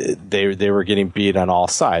 they were getting beat on all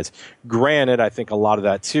sides. Granted, I think a lot of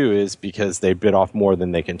that too is because they bit off more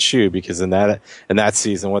than they can chew, because in that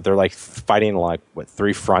season, they're like fighting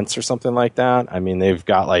 3 fronts or something like that. I mean, they've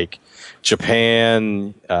got like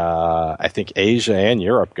Japan, I think Asia and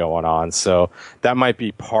Europe going on. So that might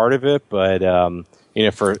be part of it, but,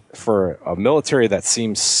 for a military that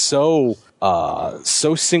seems so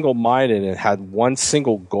single-minded and had one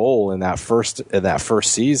single goal in that first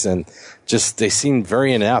season, just they seemed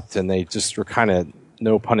very inept, and they just were kind of,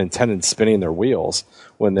 no pun intended, spinning their wheels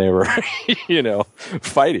when they were,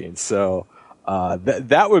 fighting. So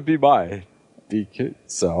that would be my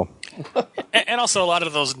so. And also, a lot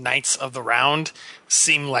of those Knights of the Round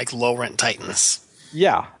seem like low-rent Titans.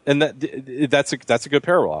 Yeah, and that's a good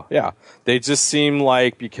parallel. Yeah, they just seem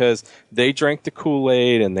like, because they drank the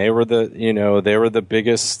Kool-Aid and they were the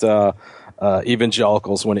biggest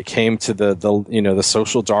evangelicals when it came to the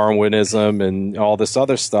social Darwinism and all this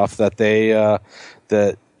other stuff, that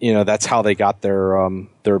that's how they got their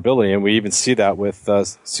ability. And we even see that with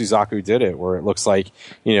Suzaku did it, where it looks like,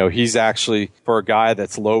 he's actually, for a guy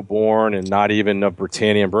that's low-born and not even of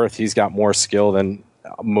Britannian birth, he's got more skill than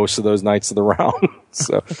most of those Knights of the Round.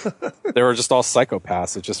 So they were just all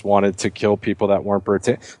psychopaths that just wanted to kill people that weren't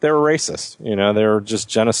Britannian. They were racist. They were just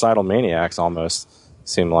genocidal maniacs almost,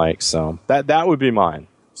 seemed like. So that would be mine.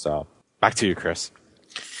 So back to you, Chris.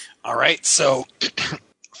 All right. So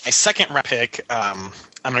my second round pick, I'm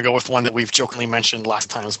going to go with one that we've jokingly mentioned last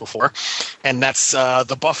times before, and that's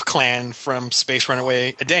the Buff Clan from Space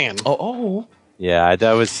Runaway Edain. Oh. Yeah,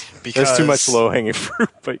 that's too much low-hanging fruit,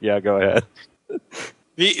 but yeah, go ahead.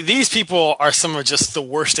 These people are some of just the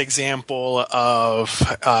worst example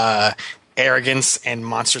of arrogance and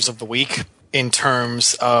monsters of the week, in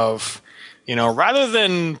terms of, rather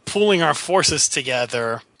than pooling our forces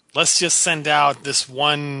together, let's just send out this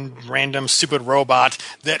one random stupid robot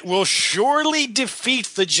that will surely defeat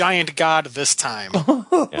the giant god this time.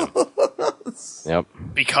 Yep.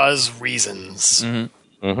 Because reasons.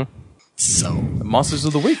 Mm-hmm. Mm-hmm. So monsters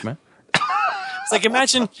of the week, man. It's like,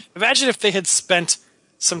 imagine if they had spent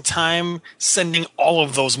some time sending all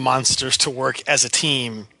of those monsters to work as a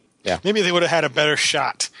team. Yeah. Maybe they would have had a better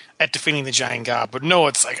shot at defeating the giant god. But no,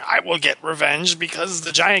 it's like, I will get revenge because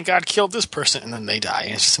the giant god killed this person, and then they die.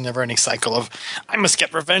 And it's just a never-ending cycle of, I must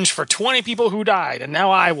get revenge for 20 people who died, and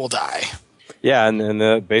now I will die. Yeah,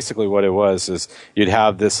 and basically what it was is you'd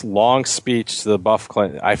have this long speech to the Buff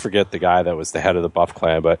Clan. I forget the guy that was the head of the Buff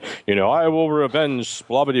Clan, but, I will revenge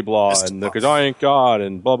blah, blah, blah, and the giant god,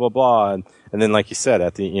 and blah, blah, blah. And then, like you said,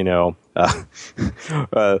 at the,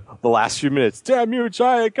 the last few minutes, damn you,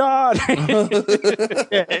 giant god!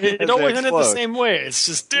 It always ended the same way. It's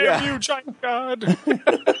just, damn you, giant god!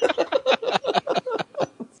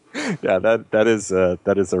 Yeah, that is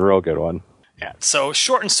a real good one. Yeah, so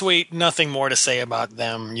short and sweet, nothing more to say about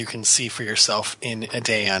them. You can see for yourself in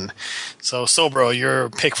Edain. So, Sobro,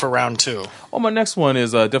 your pick for round 2. Oh, my next one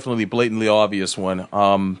is definitely blatantly obvious one.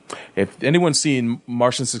 If anyone's seen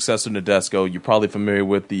Martian Successor Nadesco, you're probably familiar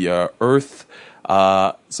with the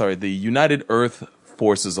the United Earth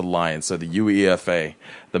Forces Alliance, or the UEFA,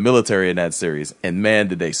 the military in that series. And man,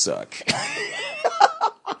 did they suck.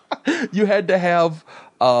 You had to have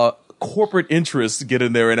corporate interests get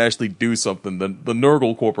in there and actually do something. The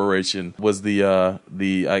Nurgle Corporation was the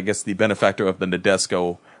benefactor of the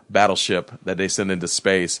Nadesco battleship that they sent into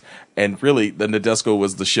space. And really, the Nadesco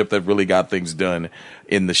was the ship that really got things done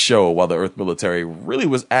in the show, while the Earth military really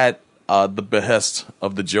was at the behest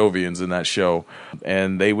of the Jovians in that show.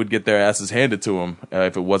 And they would get their asses handed to them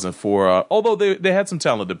if it wasn't for... although they had some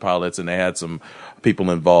talented pilots and they had some people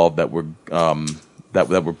involved that were...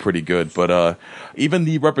 that were pretty good, but even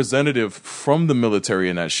the representative from the military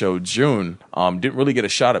in that show, June, didn't really get a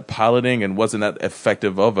shot at piloting and wasn't that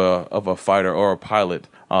effective of a fighter or a pilot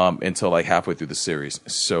until like halfway through the series.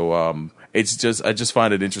 So I just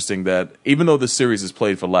find it interesting that even though the series is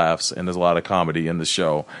played for laughs and there's a lot of comedy in the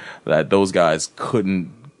show, that those guys couldn't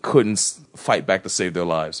fight back to save their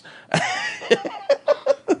lives.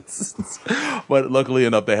 But luckily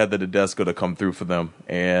enough, they had the Nadesco to come through for them,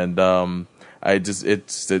 and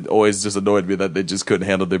it always just annoyed me that they just couldn't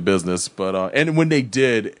handle their business. But and when they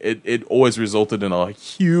did, it always resulted in a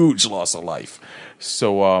huge loss of life.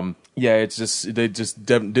 So Yeah, they just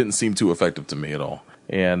didn't seem too effective to me at all.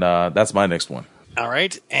 And that's my next one. All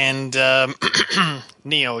right, and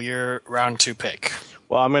Neo, your round 2 pick.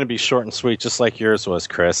 Well, I'm going to be short and sweet, just like yours was,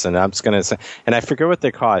 Chris. And I'm just going to say, and I forget what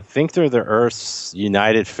they call it. I think they're the Earth's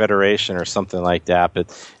United Federation or something like that.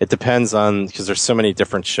 But it depends on, because there's so many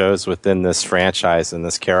different shows within this franchise and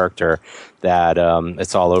this character that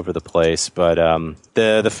it's all over the place. But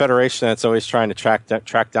the Federation that's always trying to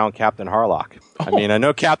track down Captain Harlock. I mean, I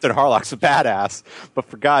know Captain Harlock's a badass, but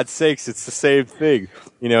for God's sakes, it's the same thing.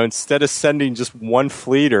 You know, instead of sending just one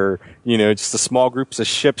fleet or, you know, just a small groups of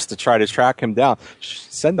ships to try to track him down,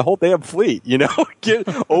 send the whole damn fleet, you know, get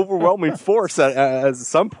overwhelming force at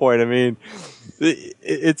some point. I mean,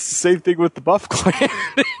 it's the same thing with the Buff Clan.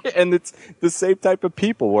 And it's the same type of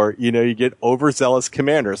people where, you know, you get overzealous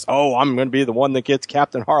commanders. Oh, I'm going to be the one that gets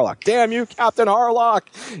Captain Harlock. Damn you, Captain Harlock.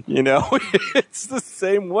 You know, it's the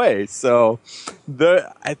same way. So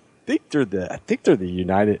I think they're the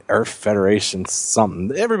United Earth Federation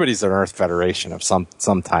something. Everybody's an Earth Federation of some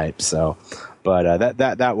type. So, but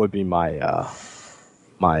that would be my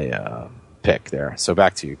pick there. So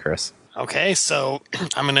back to you, Chris. Okay, so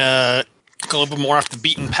I'm going to go a little bit more off the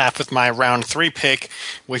beaten path with my round 3 pick,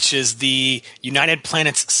 which is the United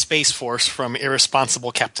Planets Space Force from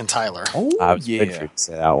Irresponsible Captain Tyler. Oh, I was waiting for you to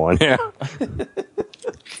say that one. Yeah.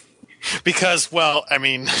 Because, well, I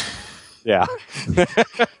mean... Yeah.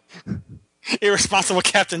 Irresponsible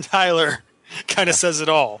Captain Tyler kind of says it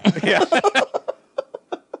all. Yeah.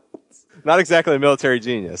 Not exactly a military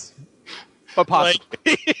genius, but possibly.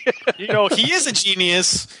 Like, you know, he is a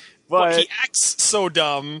genius, but he acts so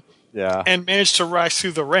dumb. Yeah. And managed to rise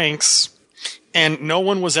through the ranks, and no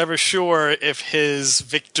one was ever sure if his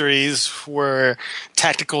victories were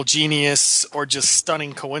tactical genius or just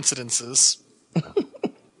stunning coincidences.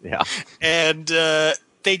 Yeah. And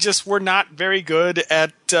they just were not very good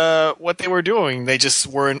at what they were doing. They just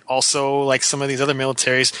weren't also, like some of these other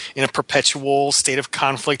militaries, in a perpetual state of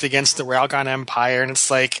conflict against the Ralgon Empire, and it's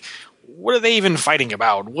like, what are they even fighting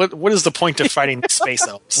about? What is the point of fighting the space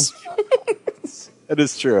elves? It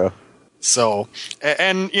is true. So,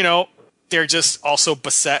 and, you know, they're just also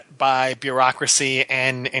beset by bureaucracy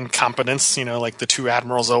and incompetence, you know, like the two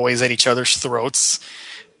admirals always at each other's throats.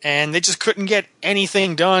 And they just couldn't get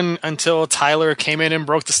anything done until Tyler came in and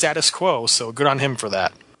broke the status quo. So good on him for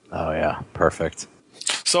that. Oh, yeah. Perfect.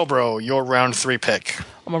 So, bro, your round 3 pick.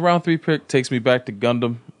 My round 3 pick takes me back to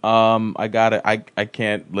Gundam. I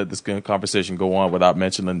can't let this conversation go on without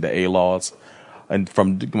mentioning the A-Laws. And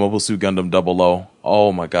from Mobile Suit Gundam 00.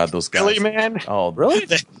 Oh my God, those guys! Really, man? Oh, really?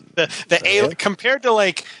 The compared to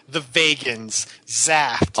like the Vegans,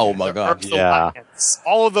 Zaft. Oh my God! Yeah. Alliance,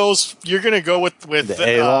 all of those, you're gonna go with the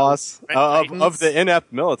A-Laws of the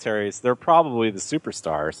inept militaries. They're probably the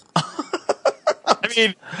superstars. I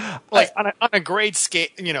mean, like on a grade scale,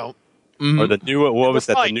 you know. Mm-hmm. Or the new, what was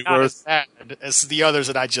that? The new not as bad as the others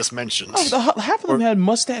that I just mentioned. Oh, half of them had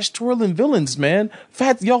mustache twirling villains, man.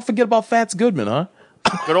 Y'all forget about Fats Goodman, huh?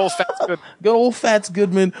 Good old Fats Goodman. Good old Fats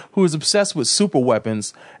Goodman, who was obsessed with super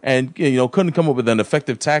weapons and, you know, couldn't come up with an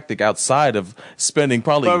effective tactic outside of spending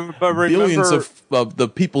probably billions of the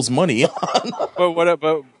people's money. But what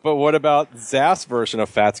about Zaf's version of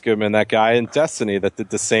Fats Goodman, that guy in Destiny that did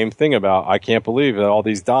the same thing about, I can't believe that all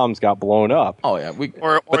these DOMs got blown up. Oh yeah,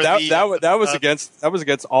 that was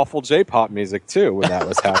against awful J-pop music too when that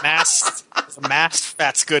was happening. masked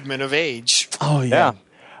Fats Goodman of age. Oh yeah.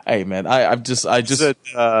 Hey man, I just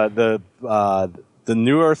the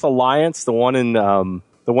New Earth Alliance, the one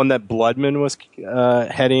that Bloodman was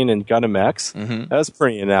heading in Gundam X. Mm-hmm. That was a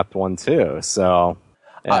pretty inept one too. So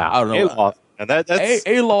yeah, I don't know.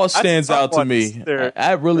 A-Law stands out to me.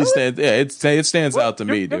 I really stands. Yeah, it stands out to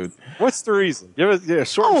me, dude. What's the reason? Give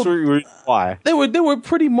us short reason why. They were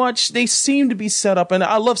pretty much. They seemed to be set up, and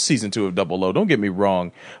I love season 2 of 00. Don't get me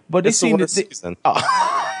wrong, but they seem to.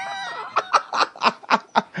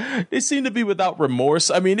 They seem to be without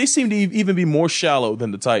remorse. I mean, they seem to even be more shallow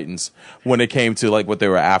than the Titans when it came to like what they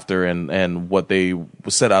were after and what they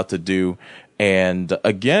set out to do. And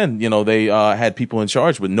again, you know, they had people in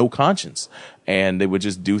charge with no conscience, and they would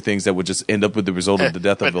just do things that would just end up with the result of the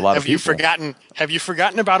death of a lot of people. Have you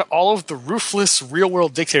forgotten about all of the ruthless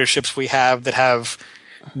real-world dictatorships we have that have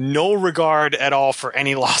no regard at all for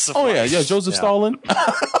any loss of life? Yeah, Joseph Stalin.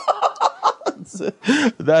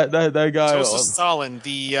 that guy, Joseph Stalin,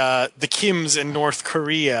 the Kims in North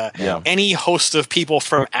Korea, yeah. Any host of people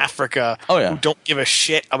from Africa who don't give a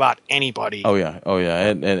shit about anybody. Oh yeah,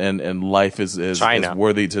 and life is China.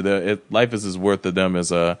 Worthy to them. Life is as worth to them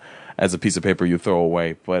as as a piece of paper you throw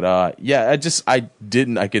away. But I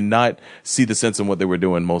could not see the sense in what they were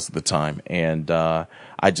doing most of the time. And to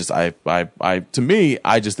me,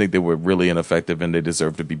 I just think they were really ineffective and they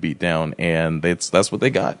deserve to be beat down. And that's what they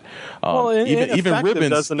got. Even Ribbons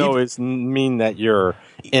doesn't always mean that you're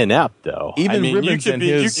inept, though. They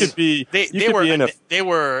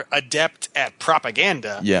were adept at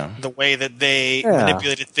propaganda. Yeah. The way that they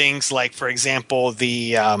manipulated things, like, for example,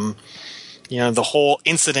 the whole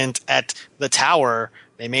incident at the tower,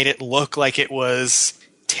 they made it look like it was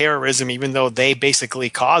terrorism, even though they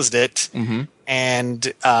basically caused it,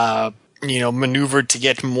 and maneuvered to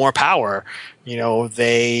get more power.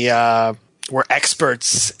 They were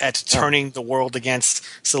experts at turning the world against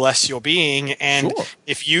celestial being, and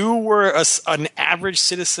if you were an average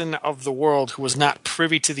citizen of the world who was not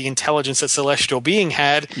privy to the intelligence that celestial being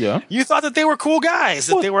had, you thought that they were cool guys,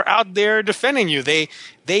 that they were out there defending you. They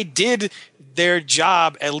did their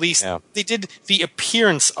job, at least they did the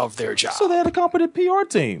appearance of their job. So they had a competent PR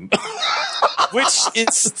team. Which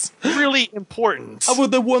is really important.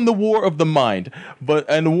 They won the war of the mind,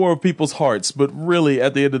 and the war of people's hearts. But really,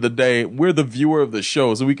 at the end of the day, we're the viewer of the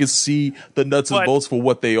show, so we can see the nuts and bolts for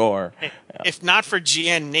what they are. If not for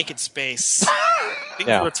GN Naked Space, things would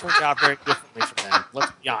have turned out very differently for them.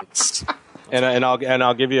 Let's be honest. And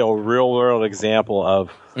I'll give you a real world example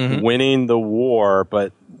of winning the war,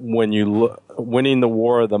 but when you winning the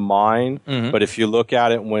war of the mind, but if you look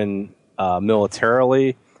at it when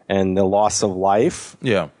militarily and the loss of life,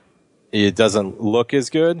 it doesn't look as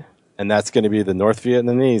good. And that's going to be the North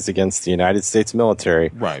Vietnamese against the United States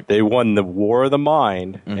military. Right. They won the war of the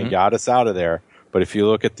mind and got us out of there. But if you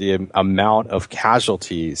look at the amount of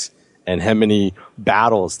casualties and how many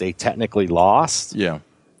battles they technically lost,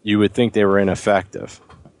 you would think they were ineffective,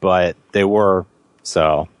 but they were.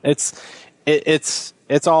 So it's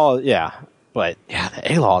all, but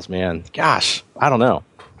the A-Laws, man, gosh, I don't know,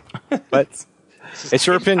 but it's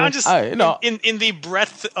your opinion. In the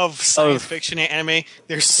breadth of science fiction and anime,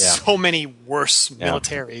 there's so many worse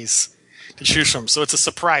militaries to choose from. So it's a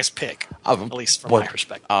surprise pick, at least from my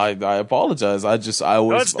perspective. I apologize. I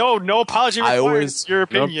always no apology required. It's your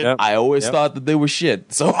opinion. I always thought that they were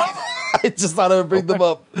shit. So I just thought I would bring them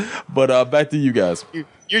up. But back to you guys.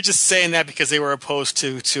 You're just saying that because they were opposed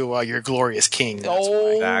to your glorious king. That's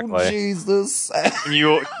exactly. Jesus!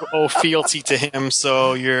 You owe fealty to him,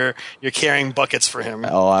 so you're carrying buckets for him.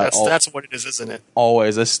 That's what it is, isn't it?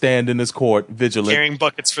 Always, I stand in his court, vigilant, carrying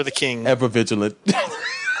buckets for the king, ever vigilant.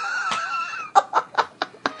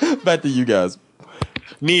 Back to you guys.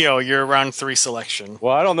 Neo, your round 3 selection.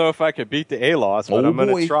 Well, I don't know if I could beat the A-Laws, but I'm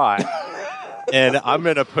going to try, and I'm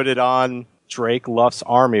going to put it on Drake Luft's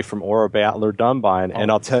army from Ora Battler Dunbine,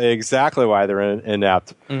 and I'll tell you exactly why they're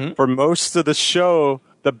inept. For most of the show,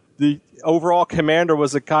 the overall commander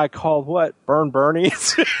was a guy called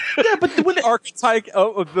Bernies? But the archetype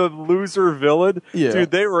of the loser villain,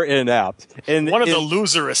 dude, they were inept. And one of the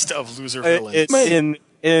loserest of loser villains.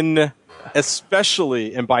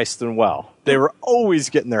 Especially in Byston Well, they were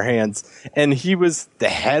always getting their hands, and he was the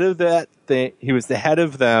head of that thing. He was the head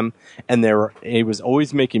of them, and he was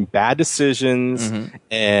always making bad decisions.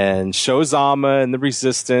 And Shozama and the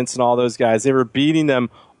Resistance and all those guys, they were beating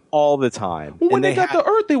them all the time. Well, when they got to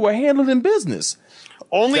Earth, they were handling business.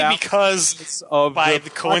 Only because of by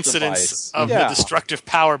the coincidence of the destructive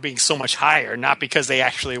power being so much higher, not because they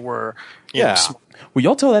actually were. Well,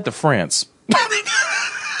 y'all tell that to France.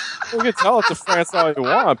 You can tell it to France all you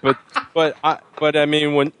want, but I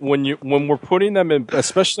mean, when we're putting them in,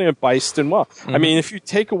 especially in Byston Well, I mean, if you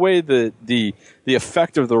take away the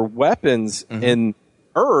effect of their weapons in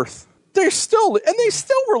Earth, they still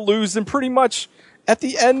were losing pretty much at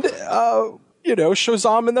the end.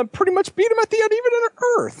 Shozam and them pretty much beat them at the end, even in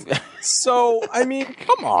Earth. So I mean,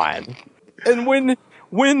 come on. And when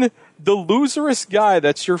the loserous guy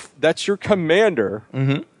that's your commander.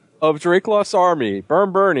 Of Drake Luft's army,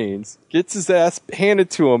 Bernies, gets his ass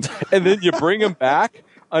handed to him, and then you bring him back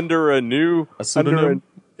under a new name.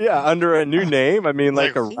 I mean,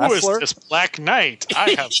 like a wrestler. Who is this Black Knight?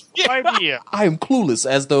 I have no idea. I am clueless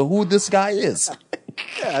as to who this guy is.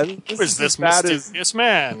 Who is this mysterious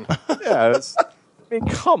man? I mean,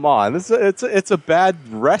 come on. It's a bad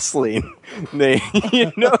wrestling name,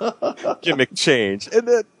 gimmick change. And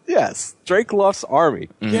then, yes, Drake Luft's army.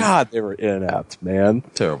 God, they were inept, man.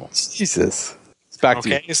 Terrible. Jesus. It's back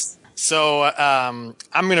to you. So I'm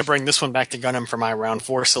going to bring this one back to Gundam for my round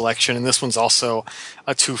 4 selection, and this one's also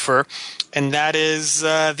a twofer, and that is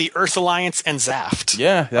the Earth Alliance and Zaft.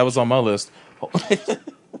 Yeah, that was on my list.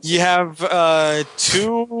 You have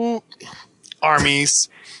 2 armies.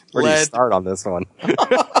 Where do you start on this one?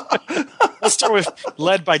 Let's Let's start with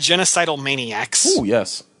led by genocidal maniacs. Oh,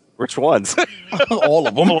 yes. Which ones? All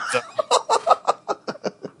of them.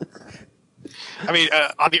 I mean,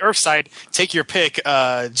 on the Earth side, take your pick.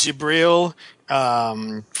 Jibril,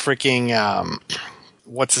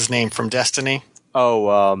 what's his name from Destiny?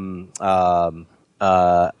 Azrael.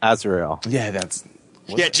 Yeah, that's...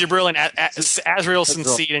 Jibril and Azrael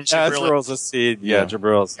Sinseed and Jibril. Azrael's a seed. Yeah,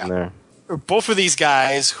 Jibril's in there. Both of these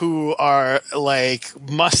guys who are like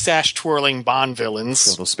mustache twirling Bond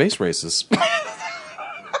villains. Those space races.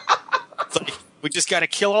 Like, we just got to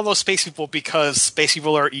kill all those space people because space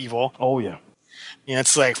people are evil. Oh, yeah. You know,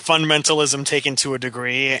 it's like fundamentalism taken to a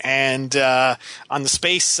degree. And on the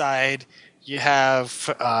space side, you have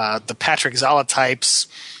the Patrick Zala types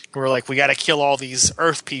who are like, we got to kill all these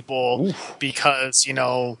Earth people because, you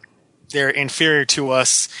know, they're inferior to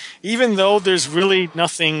us, even though there's really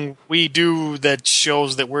nothing we do that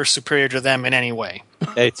shows that we're superior to them in any way.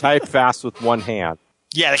 They type fast with one hand.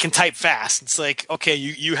 Yeah, they can type fast. It's like, okay,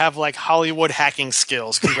 you have like Hollywood hacking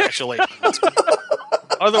skills. Congratulations.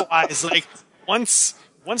 Otherwise, like once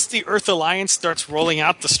the Earth Alliance starts rolling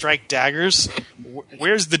out the strike daggers,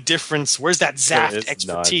 where's the difference? Where's that Zaft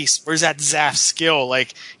expertise? None. Where's that Zaft skill?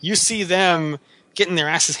 Like you see them getting their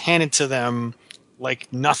asses handed to them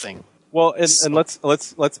like nothing. Well, and let's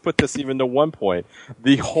put this even to one point.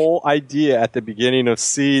 The whole idea at the beginning of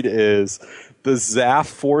Seed is the Zaft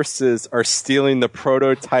forces are stealing the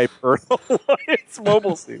prototype Earth Alliance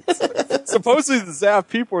mobile suits. Supposedly the Zaft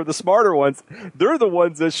people are the smarter ones. They're the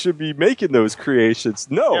ones that should be making those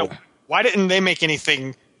creations. No. Yeah, why didn't they make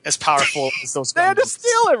anything as powerful as those guys? They had to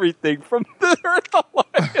steal everything from the Earth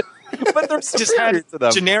Alliance. But they're just had to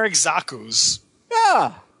them. Generic Zaku's.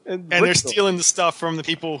 Yeah. And they're stealing the stuff from the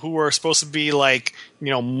people who are supposed to be like, you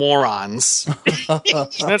know, morons. And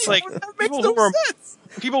it's like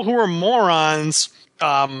people who are morons.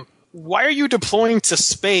 Why are you deploying to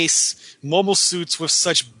space mobile suits with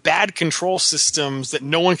such bad control systems that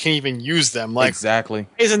no one can even use them? Like, exactly.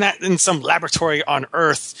 Isn't that in some laboratory on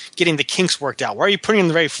Earth getting the kinks worked out? Why are you putting in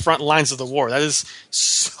the very front lines of the war? That is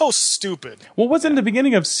so stupid. Well, wasn't the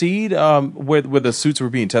beginning of Seed where the suits were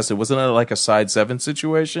being tested? Wasn't it like a Side 7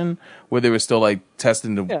 situation where they were still like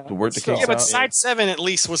testing to work the kinks out? Yeah, but Side 7 at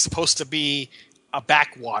least was supposed to be a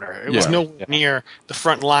backwater. It was nowhere near the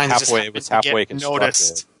front lines. It was halfway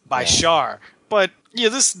noticed by Shar. But yeah,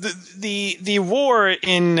 the war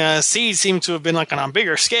in Seed seemed to have been like on a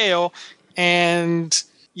bigger scale, and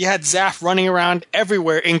you had Zaft running around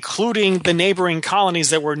everywhere, including the neighboring colonies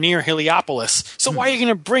that were near Heliopolis. So why are you going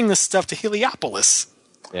to bring this stuff to Heliopolis?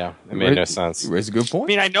 Yeah, it made no sense. You raise a good point. I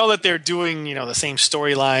mean, I know that they're doing, you know, the same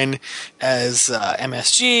storyline as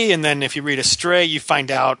MSG, and then if you read Astray, you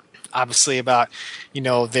find out obviously about, you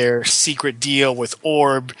know, their secret deal with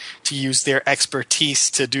Orb to use their expertise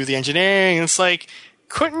to do the engineering. And it's like,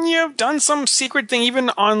 couldn't you have done some secret thing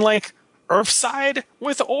even on like Earthside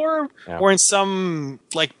with Orb or in some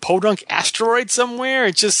like podunk asteroid somewhere?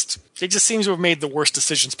 It just seems to have made the worst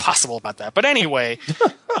decisions possible about that. But anyway,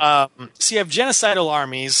 so you have genocidal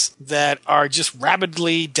armies that are just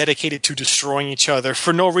rabidly dedicated to destroying each other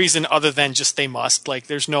for no reason other than just they must. Like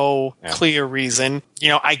there's no clear reason. You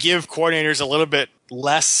know, I give coordinators a little bit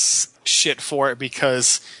less shit for it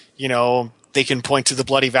because, you know, they can point to the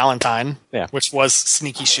Bloody Valentine, which was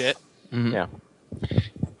sneaky shit. Mm-hmm. Yeah.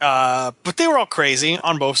 But they were all crazy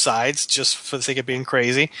on both sides, just for the sake of being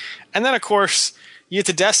crazy. And then, of course, you get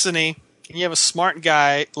to Destiny, and you have a smart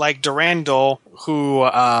guy like Durandal who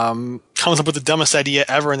comes up with the dumbest idea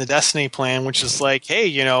ever in the Destiny plan, which is like, hey,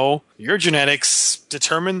 you know, your genetics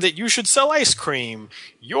determined that you should sell ice cream.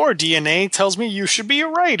 Your DNA tells me you should be a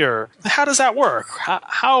writer. How does that work?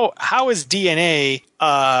 How is DNA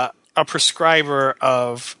a prescriber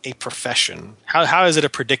of a profession? How is it a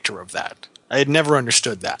predictor of that? I had never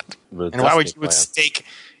understood that. And why would you stake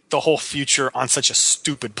the whole future on such a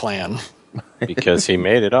stupid plan? Because he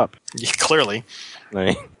made it up. Yeah, clearly.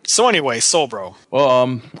 So anyway, Soulbro.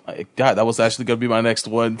 Well, God, that was actually going to be my next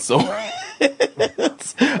one. So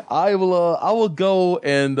I will go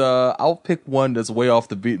and I'll pick one that's way off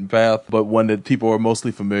the beaten path, but one that people are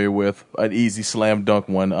mostly familiar with. An easy slam dunk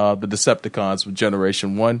one. The Decepticons from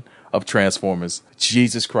Generation 1 of Transformers.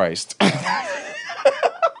 Jesus Christ.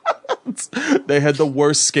 cartoons. They had the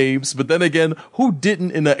worst scapes, but then again, who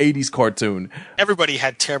didn't in the 80s cartoon? Everybody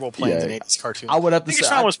had terrible planes in 80s cartoons. I would have to say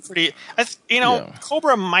Megatron was pretty.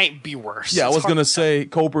 Cobra might be worse. Yeah, I was gonna say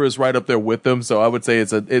Cobra is right up there with them, so I would say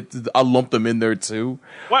I lump them in there too.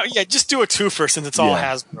 Well, yeah, just do a twofer since it's all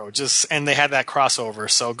Hasbro. And they had that crossover,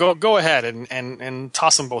 so go ahead and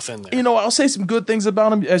toss them both in there. I'll say some good things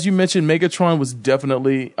about him. As you mentioned, Megatron was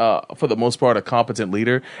definitely, for the most part, a competent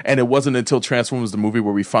leader, and it wasn't until Transformers the movie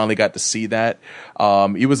where we finally got to see that.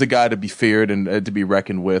 He was a guy to be feared and to be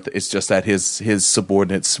reckoned with. It's just that his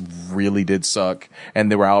subordinates really did suck,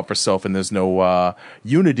 and they were out for self, and there's no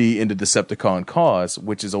unity in the Decepticon cause,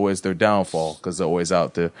 which is always their downfall, because they're always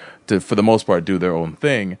out to, for the most part, do their own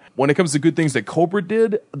thing. When it comes to good things that Cobra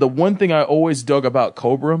did, the one thing I always dug about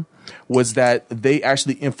Cobra was that they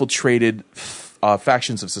actually infiltrated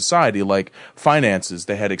factions of society, like finances.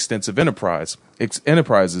 They had extensive enterprises,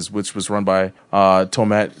 which was run by the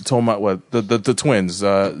twins,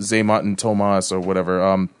 Zaymont and Tomas or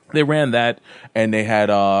whatever. They ran that, and they had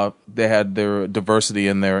their diversity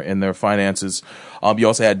in their finances. You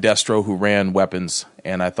also had Destro, who ran weapons,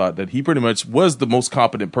 and I thought that he pretty much was the most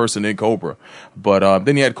competent person in Cobra. But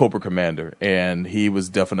then you had Cobra Commander, and he was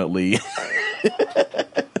definitely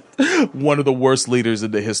one of the worst leaders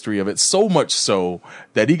in the history of it. So much so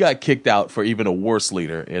that he got kicked out for even a worse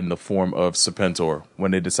leader in the form of Serpentor,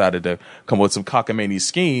 when they decided to come up with some cockamamie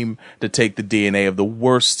scheme to take the DNA of the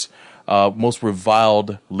worst, most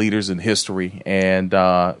reviled leaders in history and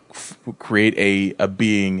create a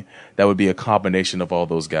being that would be a combination of all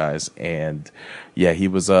those guys. And yeah, he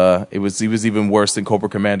was even worse than Cobra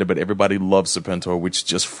Commander, but everybody loved Serpentor, which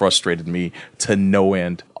just frustrated me to no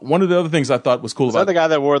end. One of the other things I thought was cool about the guy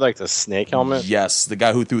that wore like the snake helmet? Yes, the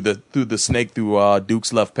guy who threw the snake through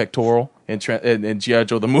Duke's left pectoral in G.I.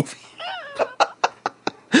 Joe the movie.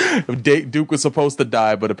 Duke was supposed to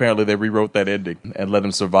die, but apparently they rewrote that ending and let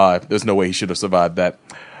him survive. There's no way he should have survived that.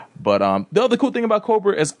 But the other cool thing about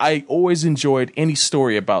Cobra is I always enjoyed any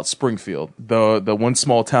story about Springfield, the one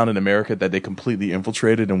small town in America that they completely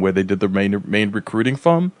infiltrated and where they did their main recruiting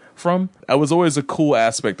from. That was always a cool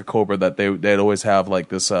aspect of Cobra, that they'd always have like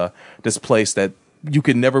this place that you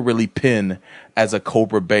could never really pin as a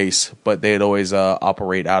Cobra base, but they'd always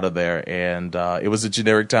operate out of there. And it was a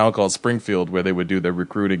generic town called Springfield where they would do their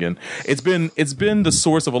recruiting. And it's been the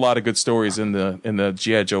source of a lot of good stories in the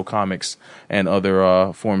G.I. Joe comics and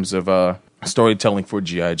other forms of storytelling for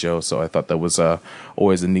G.I. Joe. So I thought that was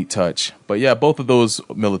always a neat touch. But yeah, both of those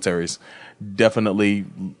militaries definitely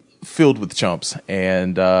filled with chumps,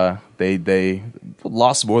 and they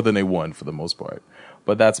lost more than they won for the most part.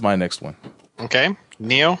 But that's my next one. Okay,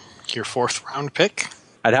 Neo, your fourth round pick.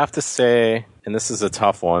 I'd have to say, and this is a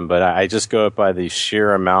tough one, but I just go by the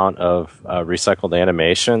sheer amount of recycled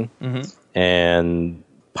animation and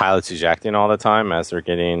pilots ejecting all the time as they're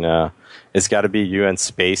getting. It's got to be UN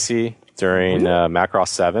Spacey during Macross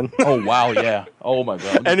 7. Oh, wow, yeah. Oh, my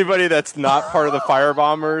God. Anybody that's not part of the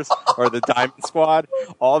Firebombers or the Diamond Squad,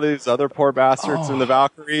 all these other poor bastards in the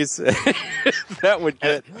Valkyries, that would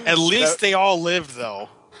get... At least they all lived, though.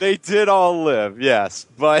 They did all live, yes,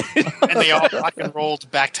 but and they all rock and rolled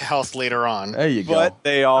back to health later on. There you go. But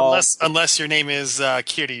they all, unless your name is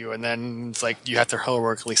Kiryu, and then it's like you have to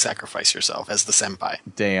heroically sacrifice yourself as the senpai.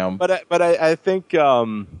 Damn. But I think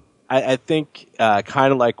I think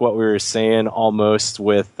kind of like what we were saying, almost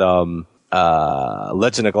with Legend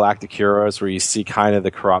of Galactic Heroes, where you see kind of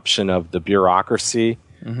the corruption of the bureaucracy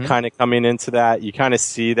kind of coming into that. You kind of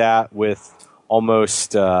see that with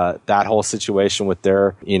almost that whole situation with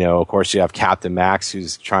their, of course you have Captain Max,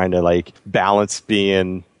 who's trying to like balance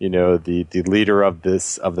being, the leader of the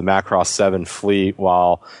Macross 7 fleet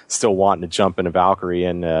while still wanting to jump in a Valkyrie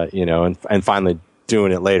and, and finally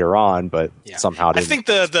doing it later on, but somehow didn't. I think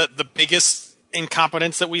the biggest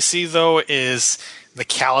incompetence that we see, though, is the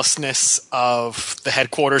callousness of the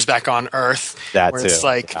headquarters back on Earth. That where too. It's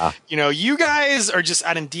like, you guys are just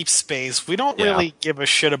out in deep space. We don't really give a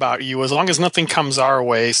shit about you as long as nothing comes our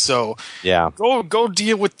way. So go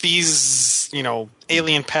deal with these,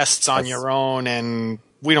 alien pests on your own, and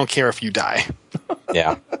we don't care if you die.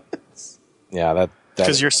 Yeah.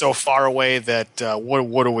 Because you're so far away that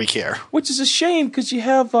what do we care? Which is a shame, because you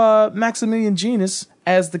have Maximilian Genus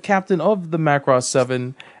as the captain of the Macross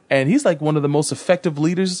 7, and he's like one of the most effective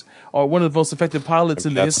leaders, or one of the most effective pilots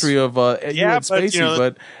in the history of UN Spacey.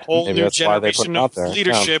 But whole new generation of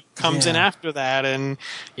leadership comes in after that, and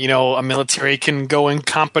a military can go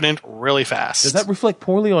incompetent really fast. Does that reflect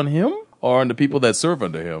poorly on him or on the people that serve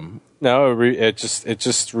under him? No, it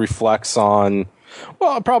just reflects on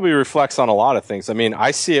Well, it probably reflects on a lot of things. I mean,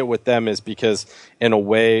 I see it with them as because, in a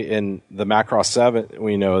way, in the Macross 7,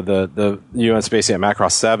 we know the UN Spacey at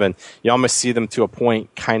Macross 7, you almost see them to a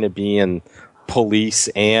point kind of being police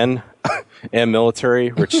and military,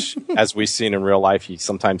 which, as we've seen in real life, you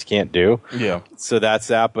sometimes can't do. Yeah. So that's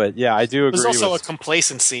that. But yeah, I do agree. There's also a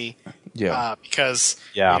complacency. Yeah. Because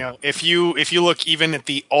if you look even at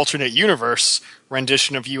the alternate universe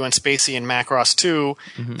rendition of UN Spacey and Macross 2,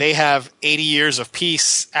 they have 80 years of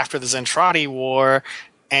peace after the Zentradi War,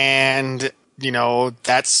 and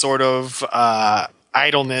that sort of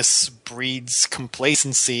idleness breeds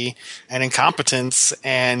complacency and incompetence.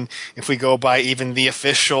 And if we go by even the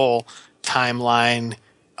official timeline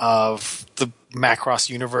of the Macross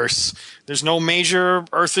universe, there's no major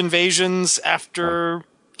Earth invasions after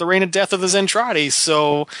the reign of death of the Zentradi.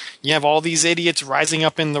 So you have all these idiots rising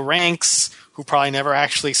up in the ranks who probably never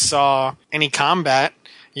actually saw any combat.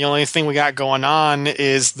 The only thing we got going on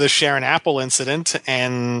is the Sharon Apple incident,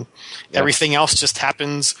 and everything else just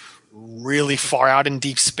happens really far out in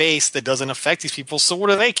deep space that doesn't affect these people. So what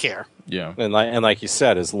do they care? Yeah, and like you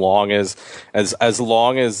said, as long as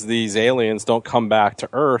these aliens don't come back to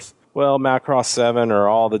Earth, well, Macross 7 or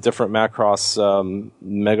all the different Macross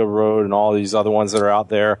Mega Road and all these other ones that are out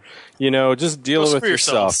there, just deal with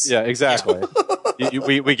yourself. Yeah, exactly.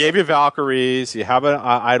 we gave you Valkyries. You have an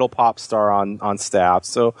idol pop star on staff,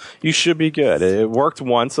 so you should be good. It worked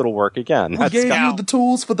once; it'll work again. We gave you the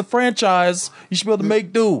tools for the franchise. You should be able to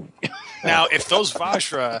make do. Now, if those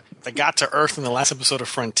Vajra that got to Earth in the last episode of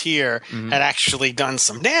Frontier had actually done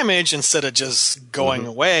some damage instead of just going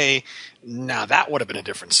away, now that would have been a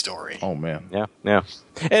different story. Oh, man. Yeah.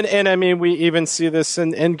 And I mean, we even see this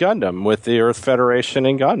in Gundam with the Earth Federation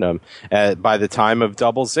in Gundam. By the time of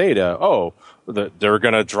Double Zeta, they're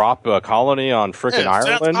going to drop a colony on frickin'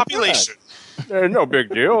 Ireland. Population. Yeah. No big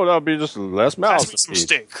deal. That'll be just less mouths. That's a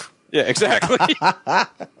mistake. Yeah, exactly.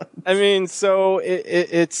 I mean, so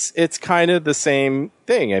it's kind of the same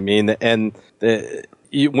thing. I mean, and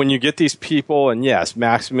when you get these people, and yes,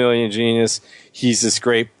 Maximilian Genius, he's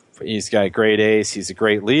got great ace, he's a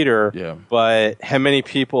great leader. Yeah. But how many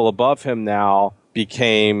people above him now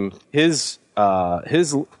became his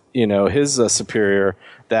superior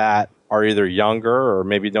that are either younger or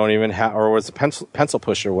maybe don't even have, or was a pencil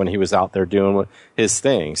pusher when he was out there doing his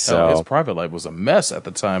thing. So his private life was a mess at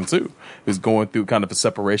the time too. He was going through kind of a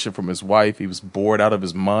separation from his wife. He was bored out of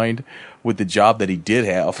his mind with the job that he did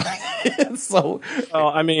have. So,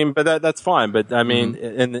 I mean, but that's fine. But I mean,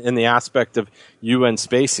 in the aspect of UN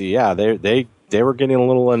Spacey, yeah, they were getting a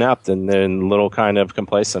little inept and then a little kind of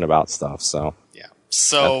complacent about stuff. So yeah.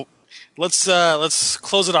 So. Let's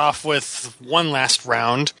close it off with one last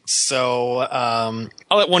round. So I'll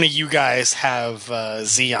let one of you guys have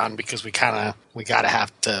Zeon because we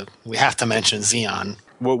have to mention Zeon.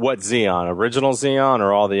 What Zeon? Original Zeon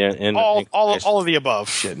or all the all of the above?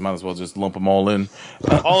 Shit, might as well just lump them all in.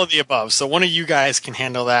 All of the above. So one of you guys can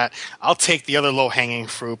handle that. I'll take the other low hanging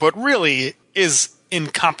fruit, but really is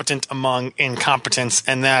incompetent among incompetence,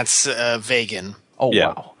 and that's Vegan. Oh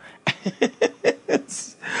yeah. Wow.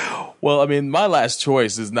 Well, I mean, my last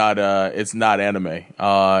choice is not it's not anime.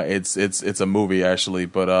 It's a movie actually,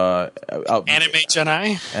 but Anime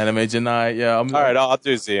Genai, yeah. All right, I'll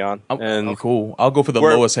do Zeon. Cool. I'll go for the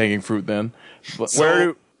lowest hanging fruit then. But,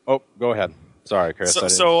 go ahead. Sorry, Chris.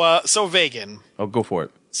 So Vegan. Oh, go for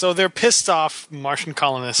it. So they're pissed off Martian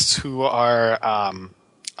colonists who are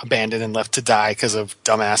abandoned and left to die because of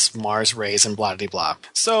dumbass Mars rays and blah blah blah.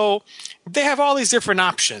 So they have all these different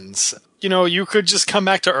options. You could just come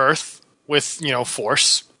back to Earth with,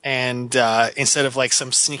 force, and instead of like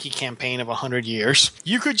some sneaky campaign of 100 years,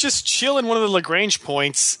 you could just chill in one of the Lagrange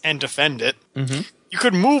points and defend it. Mm-hmm. You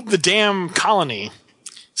could move the damn colony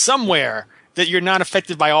somewhere that you're not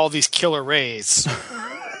affected by all these killer rays.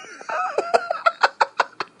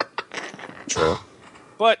 True.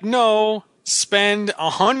 But no. Spend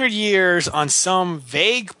 100 years on some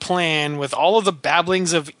vague plan with all of the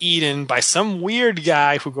babblings of Eden by some weird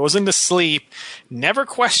guy who goes into sleep, never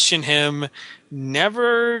question him,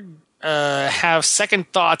 never have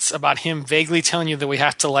second thoughts about him vaguely telling you that we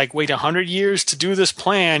have to wait 100 years to do this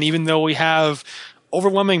plan, even though we have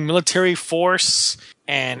overwhelming military force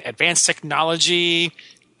and advanced technology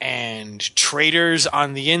and traders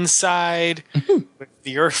on the inside with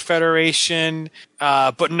the Earth Federation.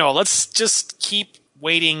 But no, let's just keep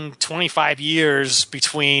waiting 25 years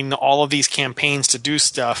between all of these campaigns to do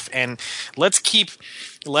stuff, and let's keep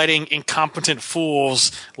letting incompetent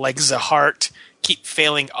fools like Zahart keep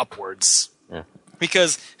failing upwards. Yeah.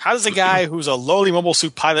 Because how does a guy who's a lowly mobile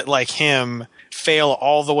suit pilot like him fail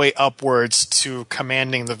all the way upwards to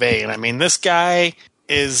commanding the vein? I mean, this guy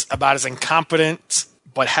is about as incompetent,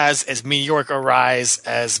 but has as meteoric a rise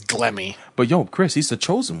as Glemmy. But yo, Chris, he's the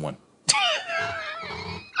chosen one.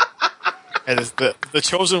 And it's the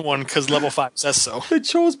chosen one because level 5 says so. They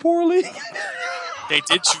chose poorly. They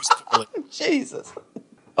did choose poorly. Jesus.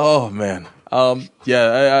 Oh man. The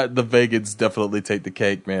Vegans definitely take the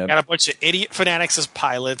cake, man. Got a bunch of idiot fanatics as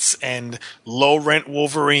pilots and low rent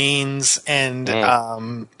Wolverines and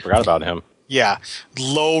forgot about him. Yeah,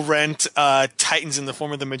 low rent Titans in the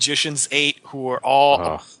form of the Magicians 8, who are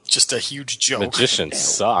all just a huge joke. Magicians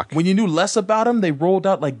suck. When you knew less about them, they rolled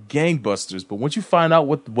out like gangbusters. But once you find out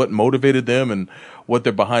what motivated them and what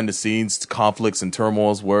their behind the scenes conflicts and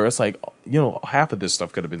turmoils were, it's like, half of this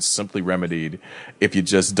stuff could have been simply remedied if you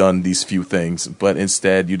just done these few things. But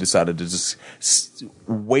instead, you decided to just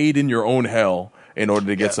wade in your own hell in order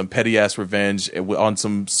to get some petty ass revenge on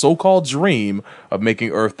some so-called dream of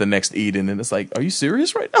making Earth the next Eden. And it's like, are you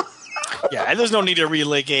serious right now? Yeah, and there's no need to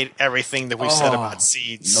relegate everything that we've said about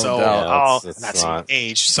Seeds. No so doubt. that's an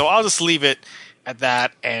age. So I'll just leave it at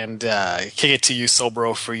that and kick it to you,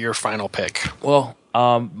 Sobro, for your final pick. Well,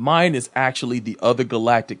 mine is actually the other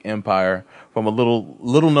galactic empire from a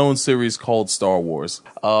little known series called Star Wars.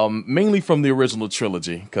 Mainly from the original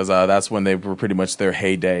trilogy, because that's when they were pretty much their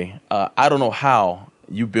heyday. I don't know how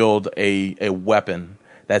you build a weapon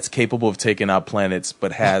that's capable of taking out planets,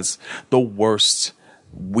 but has the worst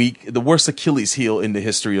Achilles heel in the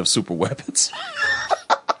history of super weapons.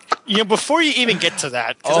 Before you even get to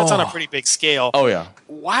that, because that's on a pretty big scale. Oh yeah.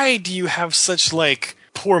 Why do you have such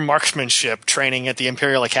poor marksmanship training at the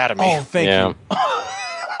Imperial Academy? Oh, thank you.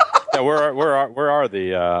 Yeah, where are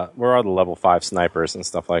the level 5 snipers and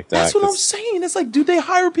stuff like that? That's what I'm saying. It's like, do they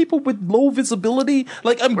hire people with low visibility?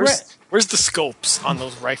 Like, where's the scopes on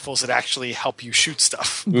those rifles that actually help you shoot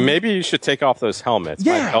stuff? Maybe you should take off those helmets.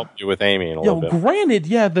 Yeah. Might help you with aiming a little bit. Granted,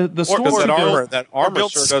 the stormtrooper that armor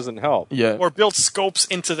sure doesn't help. Yeah. Or build scopes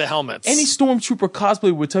into the helmets. Any stormtrooper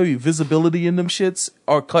cosplayer would tell you visibility in them shits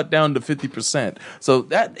are cut down to 50%. So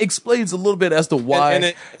that explains a little bit as to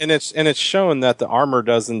why. And it's shown that the armor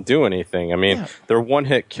doesn't do anything. I mean, they're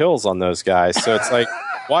one-hit kills on those guys. So it's like,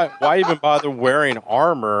 why even bother wearing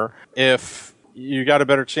armor if you got a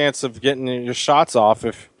better chance of getting your shots off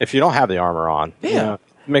if you don't have the armor on? Yeah.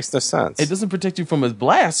 It makes no sense. It doesn't protect you from his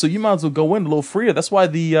blast, so you might as well go in a little freer. That's why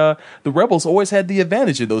the rebels always had the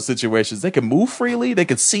advantage in those situations. They could move freely, they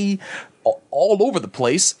could see all over the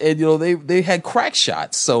place, and they had crack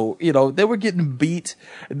shots. So they were getting beat.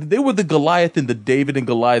 They were the Goliath in the David and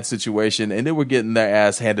Goliath situation, and they were getting their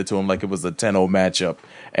ass handed to them like it was a 10-0 matchup.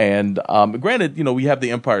 And granted, we have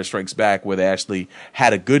the Empire Strikes Back where they actually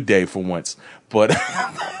had a good day for once, but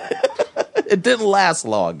it didn't last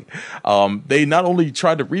long. They not only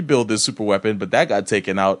tried to rebuild this super weapon, but that got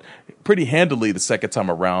taken out pretty handily the second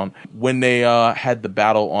time around when they had the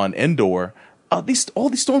battle on Endor. All these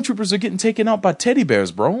stormtroopers are getting taken out by teddy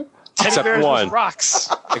bears, bro. Teddy bears with rocks.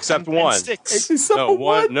 Except and one. Sticks. The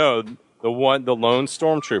lone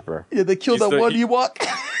stormtrooper. Yeah, they killed that one Ewok.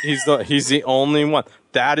 He's the only one.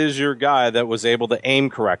 That is your guy that was able to aim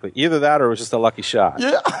correctly. Either that or it was just a lucky shot.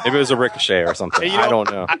 Yeah. Maybe it was a ricochet or something. I don't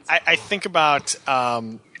know. I think about,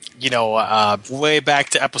 way back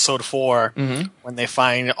to episode 4 when they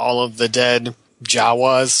find all of the dead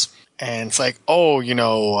Jawas. And it's like,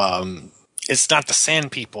 it's not the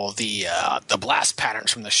sand people. The blast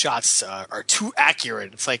patterns from the shots are too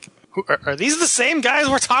accurate. It's like, are these the same guys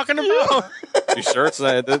we're talking about? You sure it's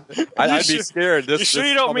not? I'd be scared. You sure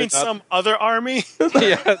you don't mean some other army?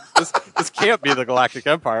 Yeah, this can't be the Galactic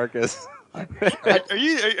Empire. Because are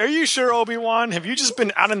you sure, Obi-Wan? Have you just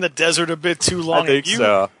been out in the desert a bit too long? I think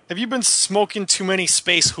so. Have you been smoking too many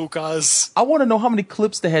space hookahs? I want to know how many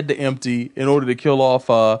clips they had to empty in order to kill off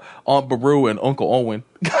Aunt Beru and Uncle Owen.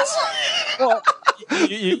 Well,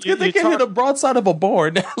 they can hit a broadside of a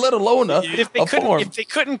barn, let alone a farm. If they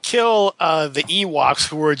couldn't kill the Ewoks,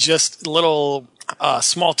 who were just little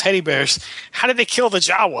small teddy bears, how did they kill the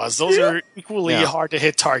Jawas? Those are equally hard to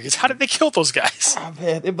hit targets. How did they kill those guys? Oh,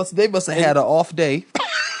 man, they must have had an off day.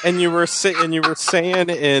 And you were saying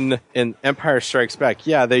in Empire Strikes Back,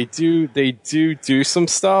 they do some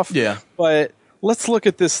stuff. Yeah, but let's look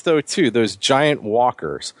at this though too. Those giant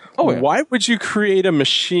walkers. Oh, yeah. Why would you create a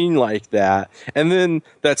machine like that, and then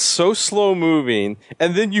that's so slow moving,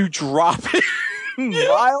 and then you drop it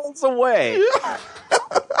miles away?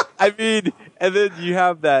 I mean, And then you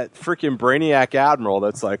have that freaking Brainiac Admiral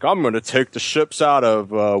that's like, I'm going to take the ships out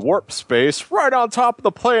of warp space right on top of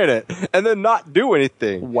the planet and then not do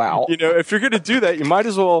anything. Wow. You know, if you're going to do that, you might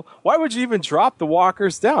as well, why would you even drop the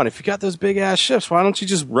walkers down? If you got those big ass ships, why don't you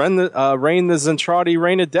just rain the Zentradi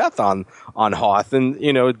Rain of Death on Hoth and,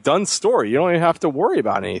 you know, done story. You don't even have to worry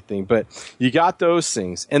about anything, but you got those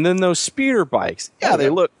things. And then those speeder bikes. Yeah, they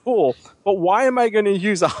look cool. But why am I going to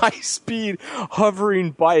use a high-speed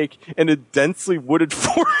hovering bike in a densely wooded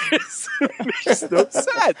forest? It makes no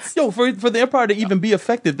sense. Yo, for the Empire to even be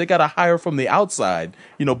effective, they got to hire from the outside.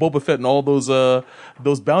 You know, Boba Fett and all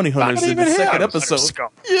those bounty hunters in the second episode.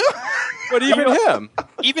 Yeah. But even him.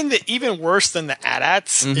 Even worse than the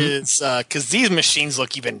AT-ATs is because these machines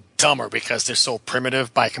look even dumber because they're so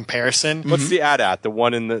primitive by comparison. What's the AT-AT? The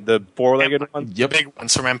one in the four-legged one? Yep. Big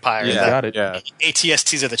ones from Empire. Yeah, got it. Yeah.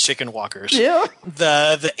 ATSTs are the chicken walkers. Yeah.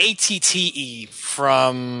 The ATTE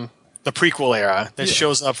from the prequel era that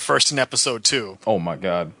shows up first in episode 2. Oh my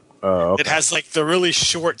god. Okay. It has like the really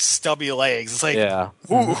short, stubby legs. It's like,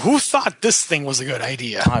 who thought this thing was a good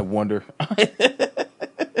idea? I wonder.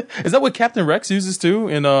 Is that what Captain Rex uses too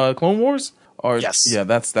in Clone Wars? Or, yes. Yeah,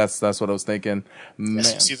 that's what I was thinking. Man.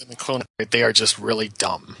 Yes, you see them in Clone Wars. They are just really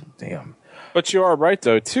dumb. Damn. But you are right,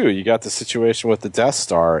 though, too. You got the situation with the Death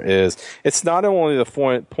Star is it's not only the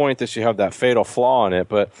point that you have that fatal flaw in it,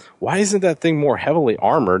 but why isn't that thing more heavily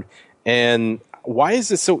armored? And why is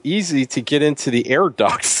it so easy to get into the air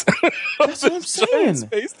ducts? That's what I'm saying.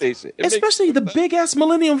 Space station. Especially the big ass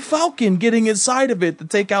Millennium Falcon getting inside of it to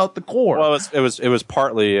take out the core. Well, it was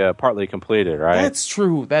partly completed, right? That's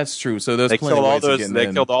true. So there's plenty of ways to get in.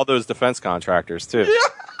 They killed all those defense contractors too.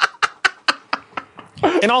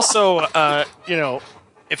 And also, you know,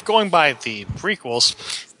 if going by the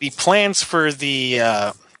prequels, the plans for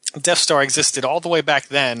the Death Star existed all the way back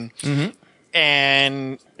then.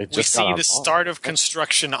 And we see the start of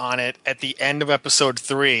construction on it at the end of episode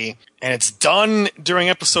 3, and it's done during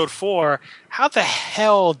episode 4. How the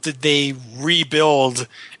hell did they rebuild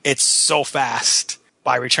it so fast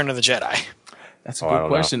by Return of the Jedi? That's a good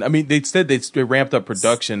question. Know. I mean, they said they ramped up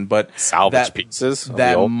production, but salvage pieces.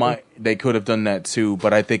 They could have done that too,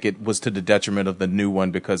 but I think it was to the detriment of the new one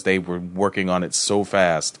because they were working on it so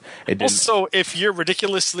fast. It didn't. Also, if your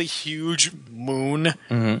ridiculously huge moon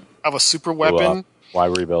of a super weapon why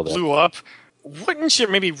rebuild it? Blew up, wouldn't you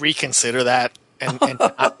maybe reconsider that and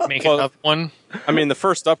not make another one? I mean, the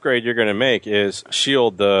first upgrade you're going to make is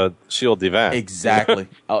shield the event. Exactly.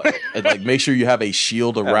 Like, make sure you have a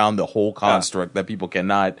shield around the whole construct that people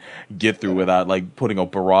cannot get through without like putting a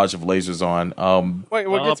barrage of lasers on.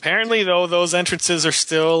 Apparently, though, those entrances are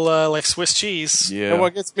still like Swiss cheese. Yeah. And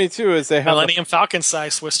what gets me too is they have Millennium Falcon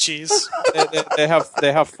size Swiss cheese. they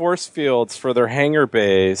have force fields for their hangar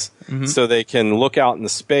bays, so they can look out into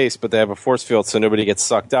space, but they have a force field so nobody gets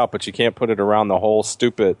sucked out. But you can't put it around the whole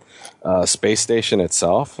stupid space station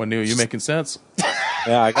itself. Well, Neil, you making sense?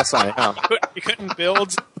 Yeah, I guess I am. You couldn't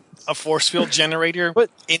build a force field generator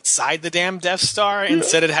inside the damn Death Star.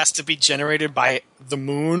 Instead, it has to be generated by the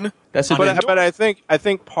moon. That's it. But I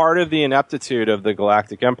think part of the ineptitude of the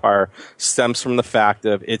Galactic Empire stems from the fact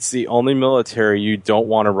of it's the only military you don't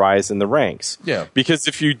want to rise in the ranks. Yeah. Because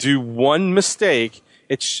if you do one mistake,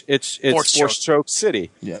 it's Force Choke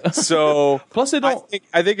City. Yeah. So plus they don't.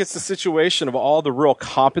 I think it's the situation of all the real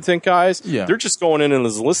competent guys. Yeah. They're just going in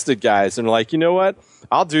as enlisted guys and like, you know what?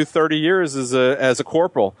 I'll do 30 years as a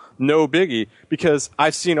corporal. No biggie, because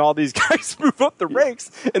I've seen all these guys move up the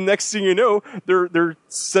ranks, and next thing you know, they're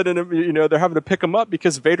setting them. You know, they're having to pick them up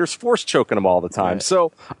because Vader's force choking them all the time. Right.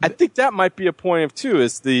 So I think that might be a point of too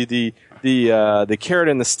is the carrot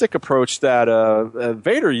and the stick approach that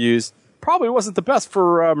Vader used. Probably wasn't the best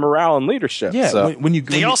for morale and leadership. Yeah, so.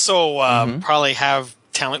 They also probably have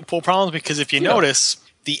talent pool problems because if you notice,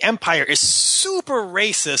 the Empire is super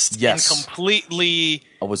racist and completely.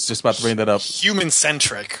 I was just about to bring that up.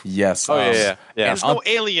 Human-centric. Yes. Yeah. There's no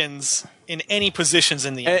aliens in any positions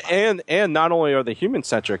in the Empire. And not only are they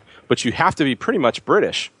human-centric, but you have to be pretty much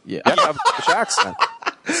British. Yeah. You have to have a British accent.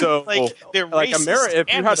 So, they're racist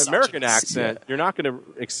if you had an American accent, you're not going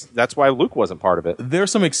to. That's why Luke wasn't part of it. There are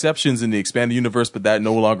some exceptions in the expanded universe, but that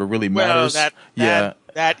no longer really matters.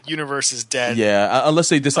 That universe is dead. Yeah, unless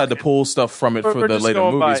they decide to pull stuff from it for the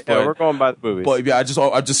later movies. But we're going by the movies. But yeah,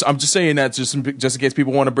 I'm just saying that just in case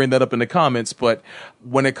people want to bring that up in the comments. But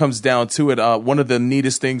when it comes down to it, one of the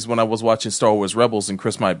neatest things when I was watching Star Wars Rebels, and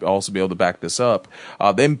Chris might also be able to back this up,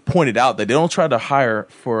 they pointed out that they don't try to hire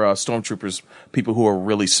for stormtroopers people who are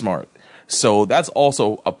really smart. So that's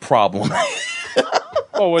also a problem.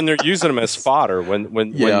 Well, when they're using them as fodder,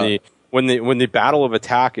 when when the battle of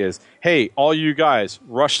attack is, hey, all you guys,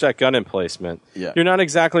 rush that gun emplacement. Yeah. You're not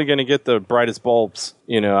exactly going to get the brightest bulbs,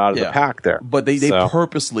 out of the pack there. But they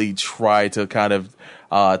purposely try to kind of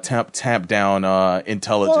tamp down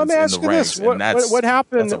intelligence in the ranks. What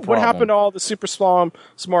happened? What happened to all the super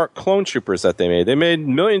smart clone troopers that they made? They made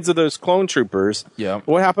millions of those clone troopers. Yeah.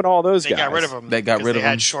 What happened to all those guys? They got rid of them. They got rid of them. They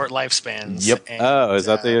had short lifespans. Yep. Is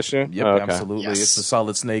that the issue? Yep, okay. absolutely. Yes. It's a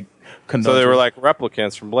Solid Snake conundrum. So they were like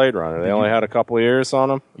replicants from Blade Runner. They only had a couple of years on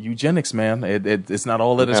them. Eugenics, man. It's not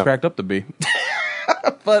all that it's cracked up to be.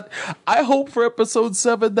 But I hope for episode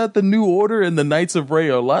 7 that the New Order and the Knights of Ray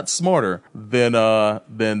are a lot smarter than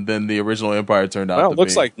the original Empire turned out to be. Well, it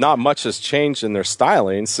looks like not much has changed in their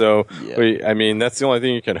styling. So, that's the only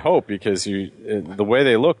thing you can hope, because the way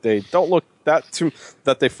they don't look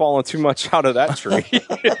that they've fallen too much out of that tree.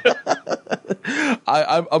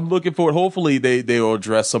 I'm looking forward. Hopefully, they will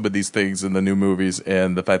address some of these things in the new movies,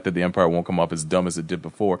 and the fact that the Empire won't come up as dumb as it did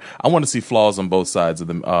before. I want to see flaws on both sides of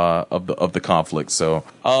the conflict. So,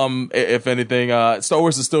 if anything, Star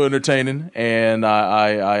Wars is still entertaining, and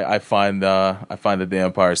I find that the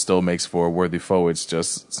Empire still makes for a worthy foe. It's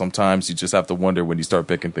just sometimes you just have to wonder when you start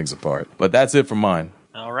picking things apart. But that's it for mine.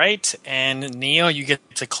 All right, and Neo, you get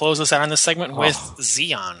to close us out on this segment with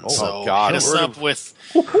Zeon. So hit us up with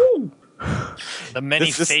the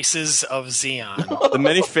many faces of Zeon. The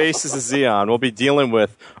many faces of Zeon. We'll be dealing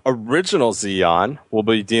with original Zeon. We'll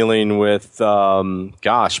be dealing with,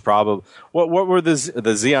 probably what were the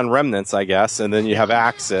Zeon remnants, I guess, and then you have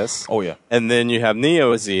Axis. Oh yeah, and then you have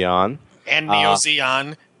Neo Zeon and Neo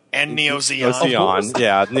Zeon and Neo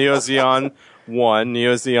Zeon. Neo Zeon 1,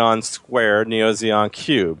 Neo Zeon squared, Neo Zeon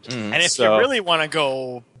cubed. And if you really want to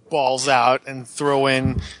go balls out and throw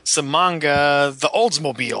in some manga, the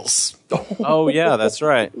Oldsmobiles. Oh yeah, that's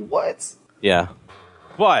right. What? Yeah.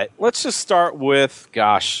 But let's just start with,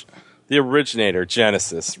 the originator,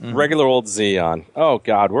 Genesis, regular old Zeon. Oh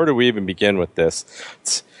God, where do we even begin with this?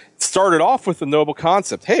 It started off with the noble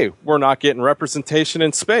concept. Hey, we're not getting representation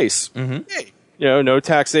in space. Hey. No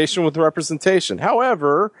taxation with representation.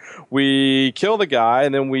 However, we kill the guy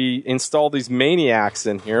and then we install these maniacs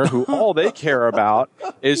in here who all they care about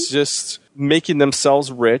is just making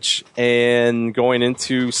themselves rich and going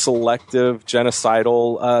into selective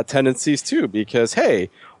genocidal tendencies too. Because, hey,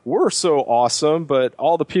 we're so awesome, but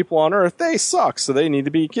all the people on Earth, they suck, so they need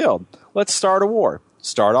to be killed. Let's start a war.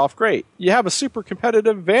 Start off great. You have a super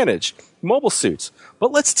competitive advantage. Mobile suits.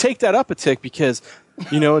 But let's take that up a tick, because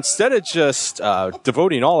instead of just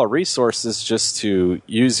devoting all our resources just to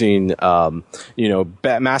using,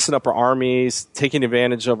 massing up our armies, taking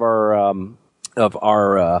advantage of our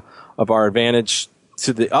advantage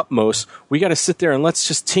to the utmost, we got to sit there and let's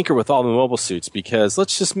just tinker with all the mobile suits, because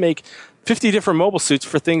let's just make 50 different mobile suits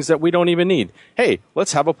for things that we don't even need. Hey,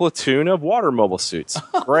 let's have a platoon of water mobile suits.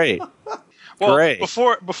 Great. Well, Great.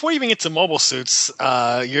 before you even get to mobile suits,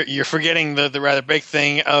 you're forgetting the rather big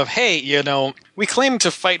thing of, hey, we claim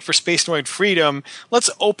to fight for space droid freedom. Let's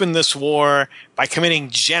open this war by committing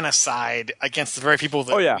genocide against the very people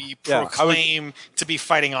that we proclaim to be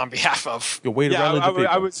fighting on behalf of.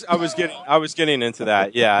 I was getting into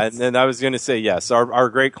that. Yeah, and then I was going to say yes. Our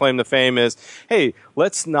great claim to fame is, hey,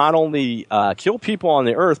 let's not only kill people on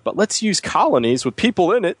the Earth, but let's use colonies with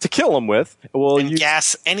people in it to kill them with. And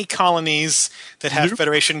gas any colonies that have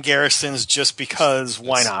Federation garrisons, just because.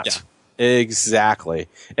 Why not? Yeah. Exactly.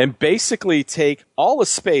 And basically take all the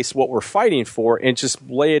space, what we're fighting for, and just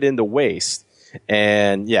lay it into waste.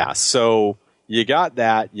 And so you got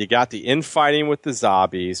that. You got the infighting with the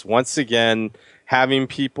zombies. Once again, having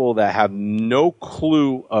people that have no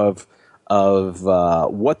clue of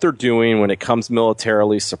what they're doing when it comes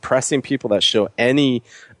militarily, suppressing people that show any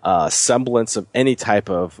semblance of any type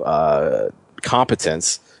of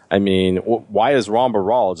competence. I mean, why is Ron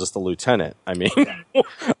Baral just a lieutenant? I mean, well,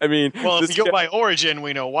 if you go by origin,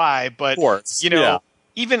 we know why. But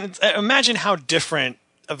even imagine how different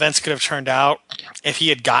events could have turned out if he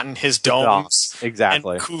had gotten his domes.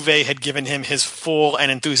 Exactly. And Kuve had given him his full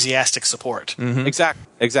and enthusiastic support. Mm-hmm.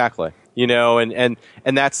 Exactly. And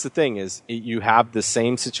that's the thing, is you have the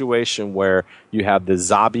same situation where you have the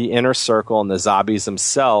zombie inner circle and the zombies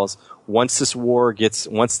themselves. Once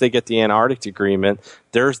they get the Antarctic agreement,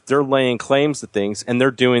 they're laying claims to things, and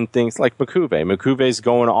they're doing things like M'Kuve. M'Kuve's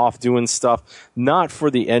going off doing stuff not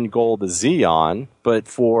for the end goal of the Zeon, but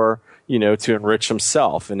for to enrich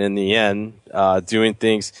himself, and in the end, doing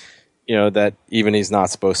things that even he's not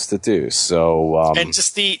supposed to do. So and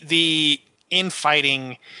just the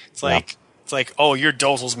infighting, it's like, oh, you're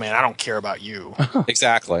Dozle's man. I don't care about you.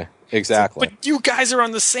 Exactly. But you guys are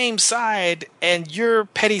on the same side, and your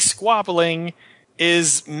petty squabbling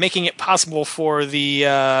is making it possible for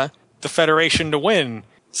the Federation to win.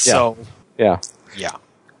 So yeah. Yeah.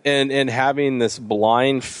 And having this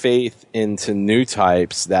blind faith into new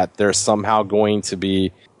types that they're somehow going to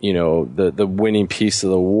be, the winning piece of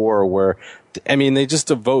the war, where, I mean, they just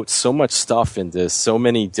devote so much stuff into so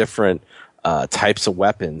many different types of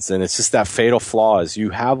weapons. And it's just that fatal flaw is you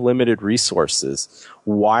have limited resources.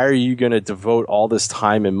 Why are you going to devote all this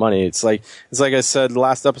time and money? It's like I said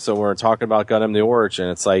last episode when we were talking about Gundam the Origin.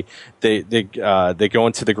 It's like they go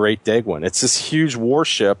into the Great Daguan. It's this huge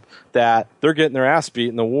warship that they're getting their ass beat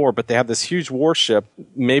in the war, but they have this huge warship.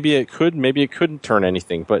 Maybe it couldn't turn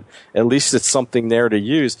anything, but at least it's something there to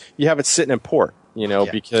use. You have it sitting in port,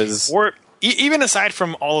 because... Even aside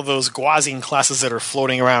from all of those Guazine classes that are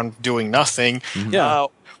floating around doing nothing,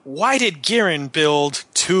 why did Giran build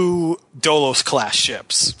 2 Dolos-class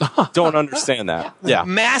ships? Don't understand that. Yeah.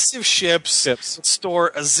 Massive ships store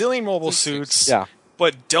a zillion mobile suits,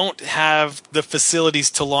 but don't have the facilities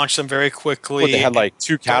to launch them very quickly. They had like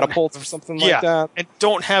 2 catapults or something like that? And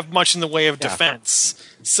don't have much in the way of defense.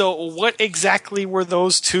 So what exactly were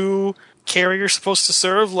those 2 carriers supposed to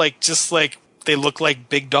serve? They look like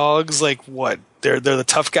big dogs. Like what? They're the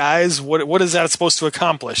tough guys. What is that supposed to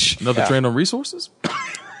accomplish? Another drain on resources?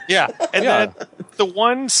 Yeah, and then the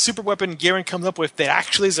one super weapon Giran comes up with that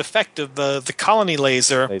actually is effective, the colony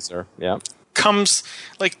laser, comes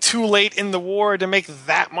like too late in the war to make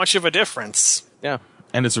that much of a difference. Yeah,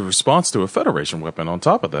 and it's a response to a Federation weapon on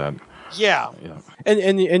top of that. Yeah.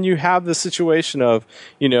 And you have the situation of,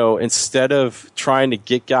 instead of trying to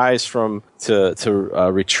get guys to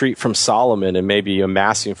retreat from Solomon and maybe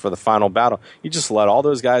amassing for the final battle, you just let all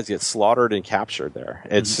those guys get slaughtered and captured there.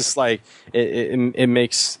 It's just like it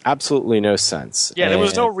makes absolutely no sense. Yeah, there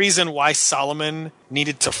was no reason why Solomon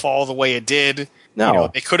needed to fall the way it did.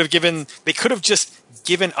 No, they could have just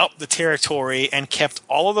given up the territory and kept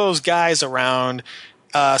all of those guys around.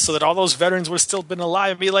 So that all those veterans would have still been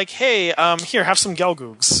alive and be like, hey, here, have some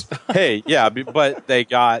Gelgoogs. Hey, yeah, but they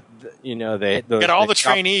got, they got all the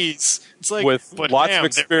trainees. It's like, with lots of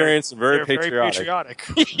experience and very patriotic.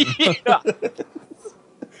 It's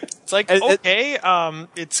like, okay,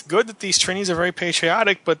 it's good that these trainees are very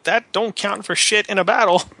patriotic, but that don't count for shit in a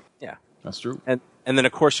battle. Yeah, that's true. And then,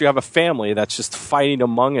 of course, you have a family that's just fighting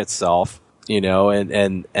among itself.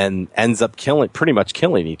 And ends up pretty much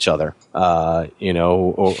killing each other, or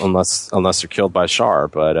unless they're killed by Char.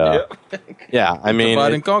 But I mean,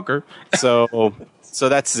 divide and conquer. So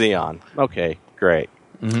that's Zeon. Okay, great.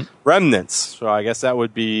 Mm-hmm. Remnants. So I guess that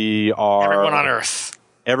would be everyone on Earth.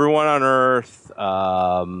 Everyone on Earth.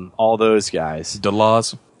 All those guys.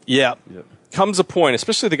 Delaz. Yeah. Comes a point,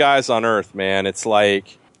 especially the guys on Earth, man. It's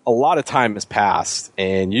like, a lot of time has passed,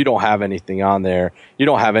 and you don't have anything on there. You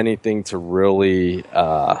don't have anything to really,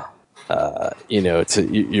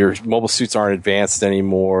 your mobile suits aren't advanced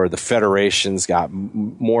anymore. The Federation's got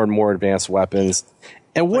more and more advanced weapons.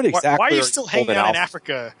 And what exactly? Why are you still hanging out in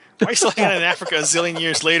Africa? Why are you still hanging out in Africa a zillion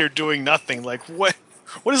years later doing nothing? Like, what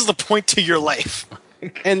is the point to your life?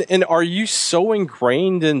 And are you so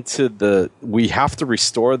ingrained into we have to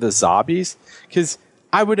restore the zombies? Because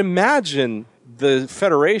I would imagine the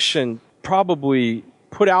Federation probably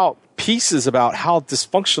put out pieces about how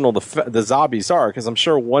dysfunctional the zombies are, because I'm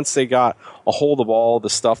sure once they got a hold of all the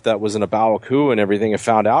stuff that was in Abawaku and everything and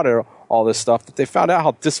found out all this stuff, that they found out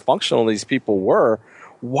how dysfunctional these people were.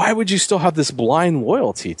 Why would you still have this blind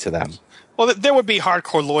loyalty to them? Well, there would be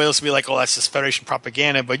hardcore loyalists to be like, oh, that's just Federation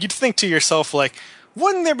propaganda, but you'd think to yourself, like,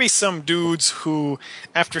 wouldn't there be some dudes who,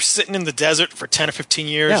 after sitting in the desert for 10 or 15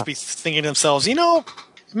 years, be thinking to themselves,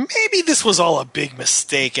 maybe this was all a big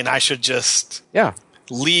mistake and I should just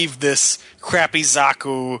leave this crappy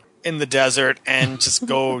Zaku in the desert and just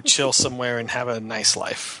go chill somewhere and have a nice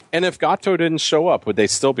life. And if Gato didn't show up, would they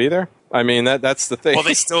still be there? I mean, that's the thing. Well,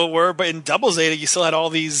 they still were, but in Double Zeta, you still had all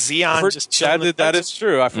these Zeon just chilling. That is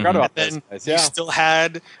true. I forgot about that. And then you still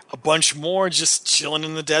had a bunch more just chilling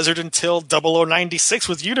in the desert until 0096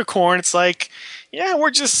 with Unicorn. It's like, yeah,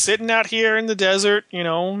 we're just sitting out here in the desert,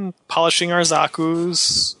 polishing our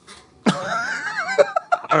Zakus.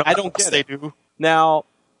 I don't get it. They do. Now,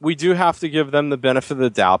 we do have to give them the benefit of the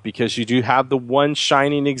doubt, because you do have the one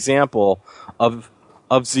shining example of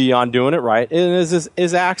Zeon doing it right, and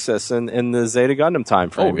is Axis in the Zeta Gundam time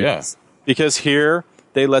frame. Oh, yes. Because here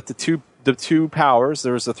they let the two powers,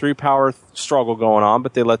 there was a 3-power struggle going on,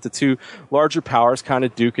 but they let the 2 larger powers kind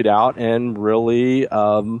of duke it out and really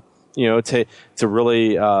to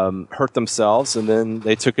really hurt themselves, and then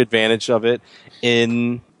they took advantage of it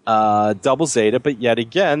in Double Zeta, but yet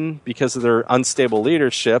again, because of their unstable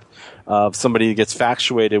leadership, somebody gets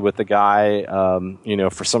factuated with the guy,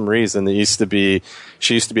 for some reason. She used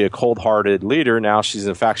to be a cold-hearted leader. Now she's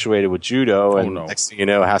infatuated with judo, and next thing you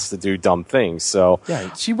know, has to do dumb things. So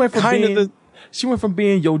yeah, she went from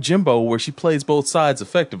being Yojimbo, where she plays both sides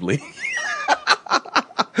effectively,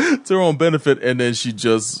 to her own benefit, and then she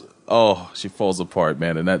just she falls apart,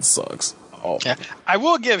 man, and that sucks. Oh. Yeah. I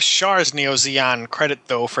will give Char's Neo Zeon credit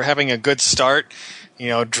though for having a good start.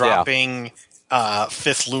 Dropping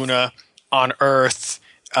Fifth Luna on Earth,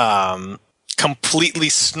 completely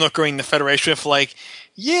snookering the Federation with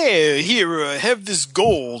here, have this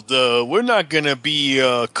gold. We're not gonna be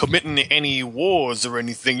committing any wars or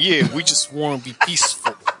anything. Yeah, we just want to be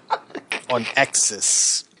peaceful on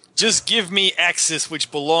Exus. Just give me Axis,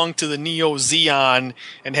 which belonged to the Neo Zeon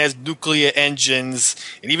and has nuclear engines.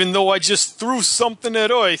 And even though I just threw something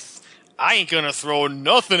at Earth, I ain't gonna throw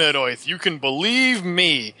nothing at Earth. You can believe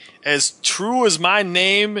me. As true as my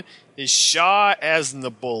name is Shah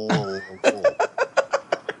Aznavour.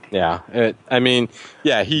 Yeah,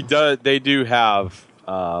 he does. They do have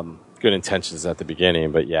good intentions at the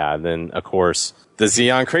beginning, but then of course the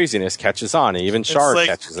Zeon craziness catches on, and even Char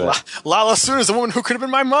catches it. Lala Soon is the woman who could have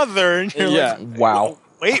been my mother. And you're wow.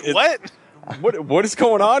 Wait, what? What is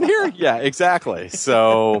going on here? Yeah, exactly.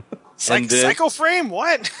 So, Psycho Frame?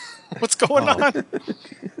 What? What's going on?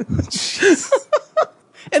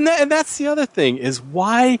 and that's the other thing is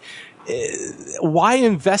why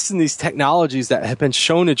invest in these technologies that have been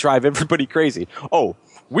shown to drive everybody crazy? Oh,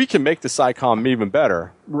 we can make the SciComm even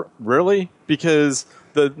better. Really? Because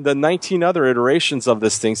the 19 other iterations of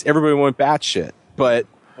this things, everybody went batshit. But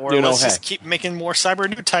let's just keep making more cyber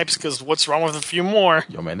new types, because what's wrong with a few more?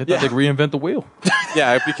 Yo, man, they thought they'd reinvent the wheel.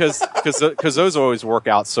 Yeah, because those always work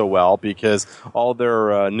out so well, because all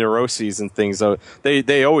their neuroses and things,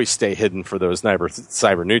 they always stay hidden for those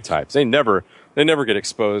cyber new types. They never get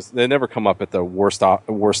exposed. They never come up at the worst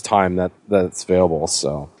time that's available.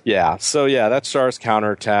 So that's Char's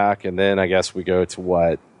counterattack, and then I guess we go to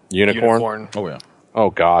what? Unicorn? Oh yeah. Oh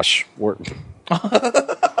gosh, where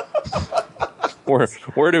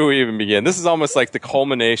do we even begin? This is almost like the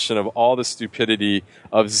culmination of all the stupidity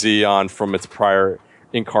of Zeon from its prior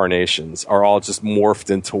incarnations are all just morphed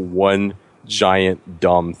into one giant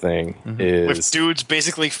dumb thing. Mm-hmm. With dudes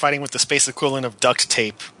basically fighting with the space equivalent of duct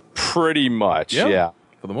tape. Pretty much, yeah.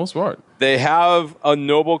 For the most part. They have a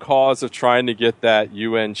noble cause of trying to get that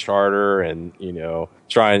UN charter and,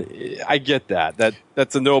 I get that.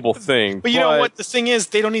 That's a noble thing. But you know what? The thing is,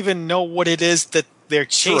 they don't even know what it is that they're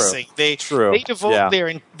chasing. True. They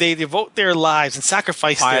devote their lives and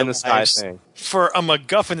sacrifice their lives thing for a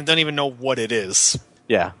MacGuffin and don't even know what it is.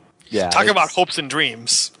 Yeah. Yeah. Talk about hopes and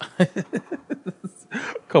dreams.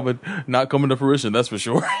 Not coming to fruition, that's for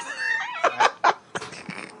sure.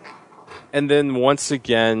 And then once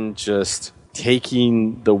again, just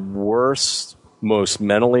taking the worst, most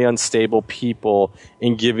mentally unstable people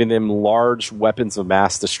and giving them large weapons of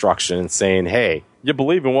mass destruction and saying, hey, you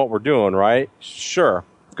believe in what we're doing, right? Sure.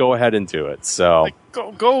 Go ahead and do it. So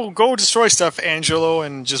go destroy stuff, Angelo,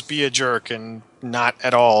 and just be a jerk and not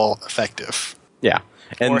at all effective. Yeah.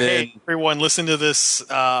 And then, hey, everyone, listen to this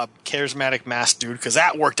charismatic mass dude, because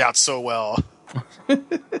that worked out so well.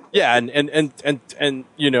 Yeah, and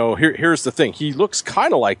here's the thing. He looks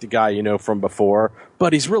kind of like the guy, from before,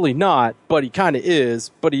 but he's really not, but he kind of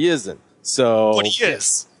is, but he isn't. So But he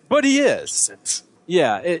is. But he is.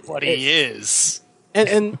 Yeah. He is.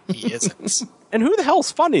 And he isn't. And who the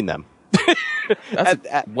hell's funding them?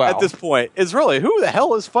 At this point, is really who the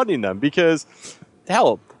hell is funding them? Because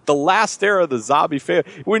hell, the last heir of the zombie family,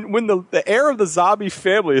 when the heir of the zombie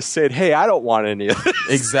family is saying, "Hey, I don't want any of this."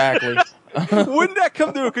 Exactly. Wouldn't that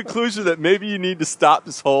come to a conclusion that maybe you need to stop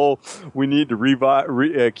this whole? We need to relive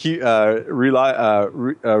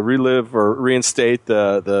or reinstate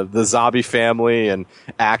the zombie family and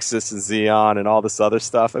Axis and Zeon and all this other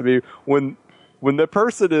stuff. I mean, when the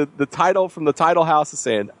person the title from the title house is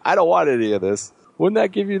saying, "I don't want any of this," wouldn't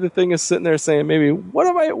that give you the thing of sitting there saying, maybe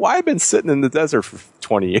why I've been sitting in the desert for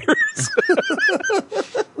 20 years?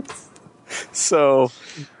 So,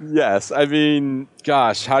 yes, I mean,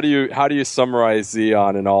 gosh, how do you summarize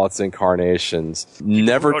Zeon in all its incarnations?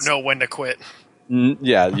 Never don't know when to quit.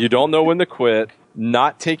 Yeah, you don't know when to quit.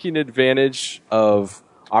 Not taking advantage of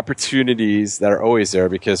opportunities that are always there,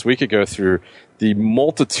 because we could go through the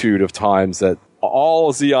multitude of times that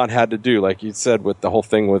all Zeon had to do, like you said, with the whole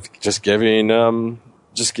thing with just giving Rama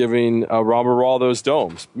Ra those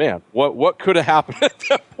domes. Man, what could have happened at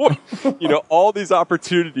that point? All these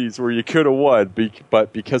opportunities where you could have won,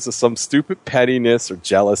 but because of some stupid pettiness or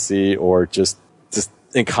jealousy or just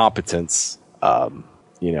incompetence,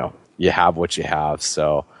 you have what you have.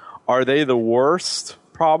 So are they the worst?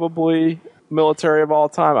 Probably military of all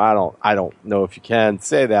time. I don't know if you can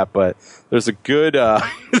say that, but there's a good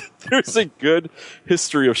there's a good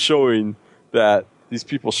history of showing that these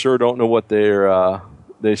people sure don't know what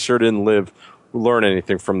they sure didn't learn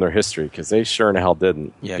anything from their history, because they sure in the hell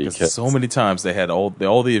didn't. Yeah, because so many times they had all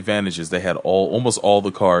the advantages, they had almost all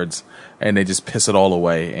the cards, and they just piss it all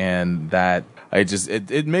away, and that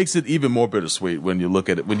it makes it even more bittersweet when you look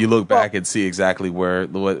at it, when you look back and see exactly where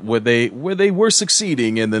they were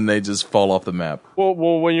succeeding, and then they just fall off the map. Well,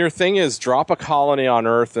 when your thing is drop a colony on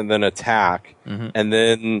Earth and then attack, and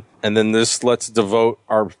then let's devote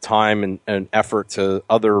our time and effort to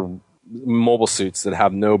other mobile suits that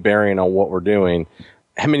have no bearing on what we're doing.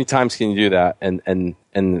 How many times can you do that and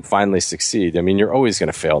finally succeed? I mean, you're always going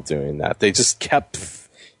to fail doing that. They just kept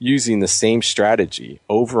using the same strategy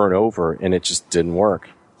over and over, and it just didn't work.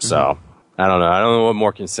 So I don't know what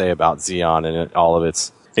more can say about Zeon and all of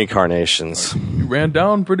its incarnations. You ran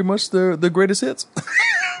down pretty much the greatest hits.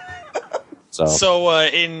 So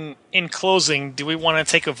in closing, do we want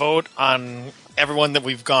to take a vote on everyone that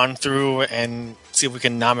we've gone through and see if we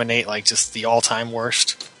can nominate like just the all-time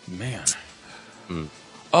worst? Man.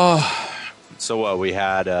 So we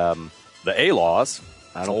had the A-Laws.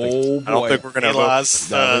 I don't think we're going to vote.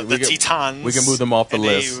 The Tetons. We can move them off the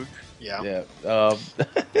list. Yeah.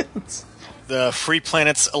 The Free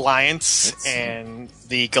Planets Alliance and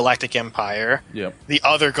the Galactic Empire. Yep. The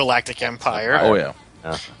other Galactic Empire. Oh, yeah.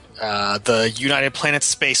 The United Planets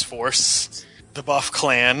Space Force. The Buff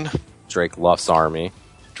Clan. Drake Luff's army.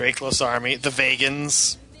 The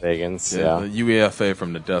Vegans. Yeah. The UEFA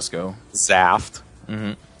from Nadesco. Zaft.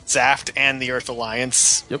 Zaft and the Earth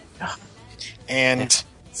Alliance. Yep. And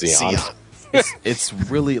Zeon. It's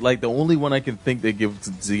really like the only one I can think they give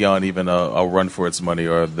Zeon even a run for its money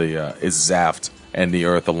is Zaft and the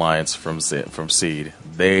Earth Alliance from Seed.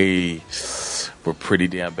 They were pretty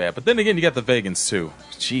damn bad. But then again, you got the Vegans too.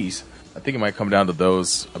 Jeez. I think it might come down to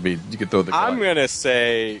those. I mean, you could throw the. I'm gonna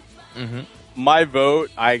say my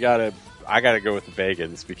vote. I gotta go with the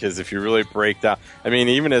Vegans, because if you really break down, I mean,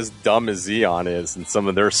 even as dumb as Zeon is and some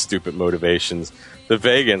of their stupid motivations, the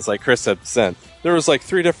Vegans, like Chris had said, there was like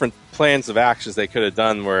 3 different plans of actions they could have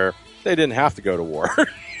done where they didn't have to go to war.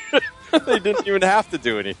 They didn't even have to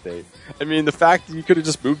do anything. I mean, the fact that you could have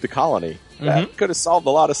just moved the colony, that could have solved a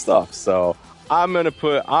lot of stuff. So I'm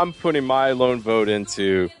putting my lone vote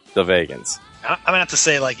into the Vegans. I'm gonna have to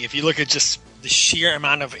say, like, if you look at just the sheer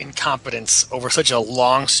amount of incompetence over such a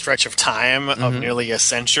long stretch of time of nearly a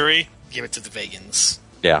century, give it to the Vegans.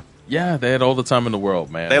 Yeah. Yeah, they had all the time in the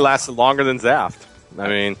world, man. They lasted longer than Zaft. I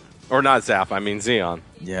mean, or not Zaft, I mean Zeon.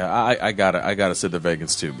 Yeah, I gotta say the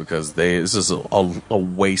Vegans too, because this is a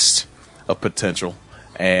waste of potential,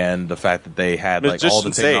 and the fact that they had like all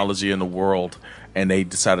the technology in the world, and they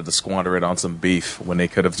decided to squander it on some beef when they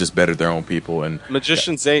could have just bettered their own people. And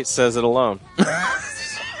Magician's 8 says it alone.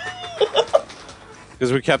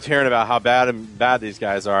 Because we kept hearing about how bad these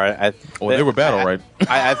guys are. They were bad, all right.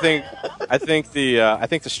 I think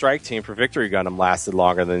the strike team for Victory Gundam lasted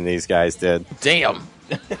longer than these guys did. Damn.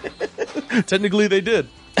 Technically, they did.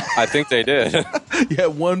 I think they did. You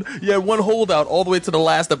had one holdout all the way to the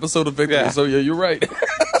last episode of Victory. Yeah. So yeah, you're right.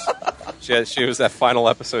 She was that final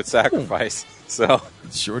episode sacrifice. So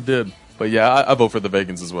sure did. But yeah, I vote for the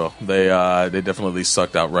Vegans as well. They definitely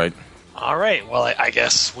sucked outright. All right. Well, I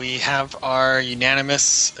guess we have our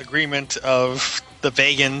unanimous agreement of the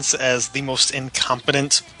Vegans as the most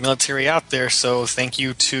incompetent military out there. So thank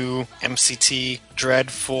you to MCT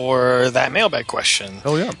Dread for that mailbag question.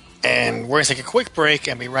 Oh, yeah. And we're going to take a quick break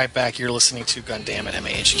and be right back. You're listening to Gundam at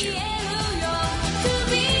MAHQ.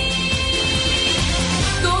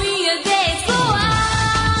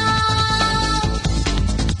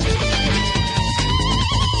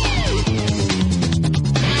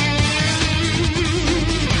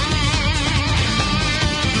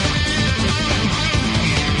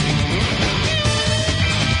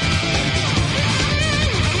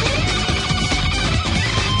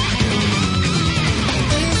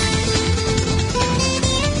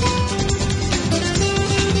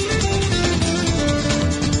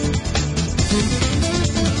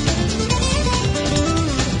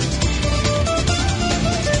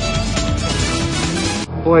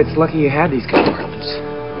 Boy, it's lucky you had these compartments.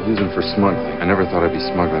 I use them for smuggling. I never thought I'd be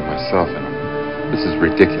smuggling myself in them. This is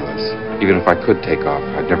ridiculous. Even if I could take off,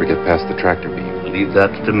 I'd never get past the tractor beam. Leave that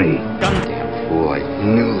to me. Goddamn fool, I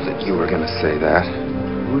knew that you were going to say that.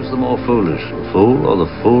 Who's the more foolish, the fool or the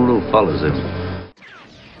fool who follows him?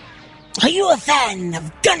 Are you a fan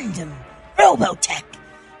of Gundam, Robotech,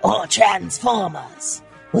 or Transformers?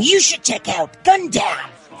 Well, you should check out Gundam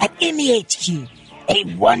at MEHQ, a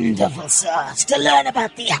wonderful source to learn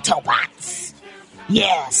about the Autobots.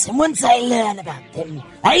 Yes, and once I learn about them,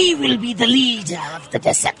 I will be the leader of the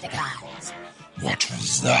Decepticons. What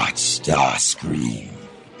was that, Starscream?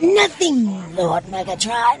 Nothing, Lord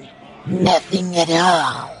Megatron. Nothing at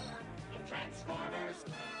all.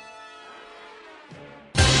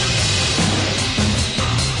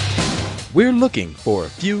 We're looking for a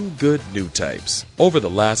few good new types. Over the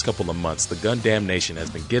last couple of months, the Gundam Nation has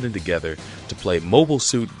been getting together to play Mobile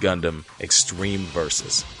Suit Gundam Extreme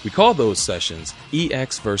Versus. We call those sessions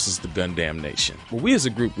EX versus the Gundam Nation. Well, we as a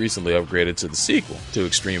group recently upgraded to the sequel to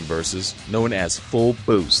Extreme Versus, known as Full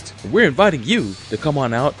Boost. We're inviting you to come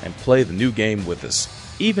on out and play the new game with us.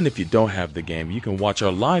 Even if you don't have the game, you can watch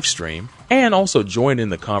our live stream and also join in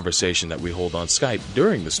the conversation that we hold on Skype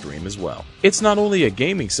during the stream as well. It's not only a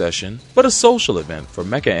gaming session, but a social event for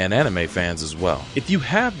mecha and anime fans as well. If you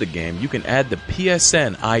have the game, you can add the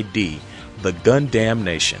PSN ID, the Gundam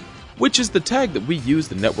Nation, which is the tag that we use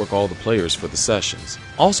to network all the players for the sessions.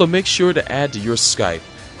 Also, make sure to add to your Skype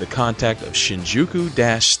the contact of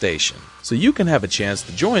Shinjuku-Station, so you can have a chance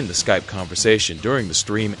to join the Skype conversation during the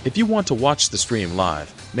stream. If you want to watch the stream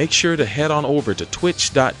live, make sure to head on over to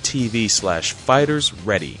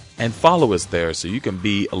twitch.tv/fightersready and follow us there so you can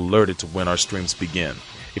be alerted to when our streams begin.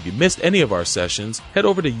 If you missed any of our sessions, head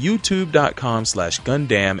over to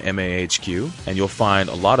youtube.com/GundamMAHQ and you'll find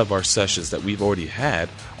a lot of our sessions that we've already had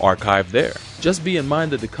archived there. Just be in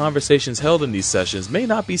mind that the conversations held in these sessions may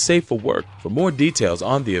not be safe for work. For more details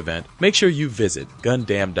on the event, make sure you visit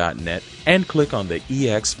Gundam.net and click on the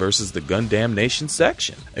EX versus the Gundam Nation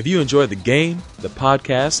section. If you enjoy the game, the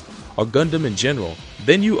podcast, or Gundam in general,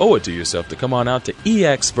 then you owe it to yourself to come on out to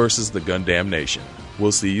EX versus the Gundam Nation.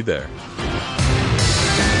 We'll see you there.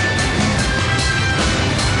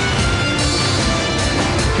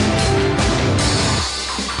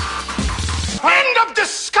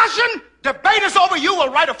 Discussion? Debate is over. You will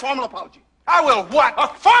write a formal apology. I will what? A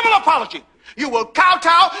formal apology. You will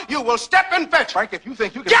kowtow. You will step and fetch. Frank, if you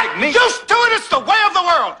think you can get me... used to it. It's the way of the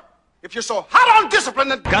world. If you're so hot on discipline,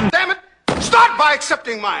 then goddammit, start by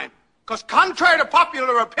accepting mine. Because contrary to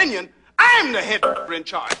popular opinion, I'm the head in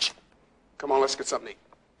charge. Come on, let's get something to eat.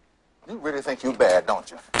 You really think you bad, don't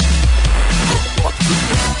you?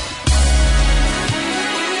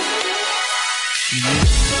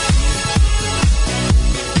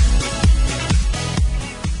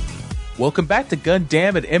 Welcome back to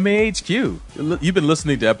Gundam at MAHQ. You've been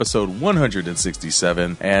listening to episode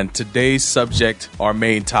 167, and today's subject, our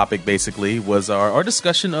main topic basically, was our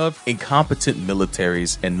discussion of incompetent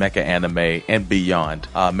militaries in mecha anime and beyond.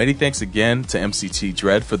 Many thanks again to MCT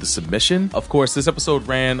Dread for the submission. Of course, this episode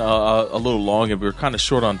ran a little long and we were kind of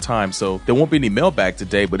short on time, so there won't be any mailbag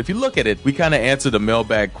today, but if you look at it, we kind of answered the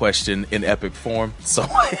mailbag question in epic form. So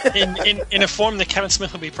in a form that Kevin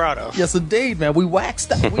Smith will be proud of. Yes, indeed, man. We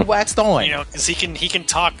waxed on. You know, because he can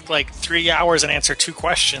talk like 3 hours and answer 2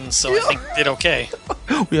 questions, so I think he did okay.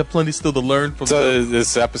 We have plenty still to learn from. So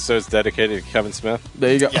this episode's dedicated to Kevin Smith.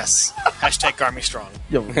 There you go. Yes. Hashtag Garmy Strong.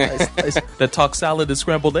 Yo, nice. That talk salad and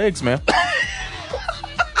scrambled eggs, man.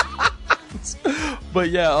 But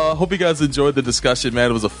yeah, hope you guys enjoyed the discussion,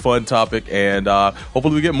 man. It was a fun topic, and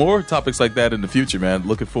hopefully we get more topics like that in the future, man.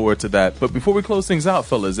 Looking forward to that. But before we close things out,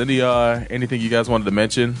 fellas, anything you guys wanted to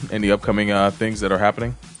mention? Any upcoming things that are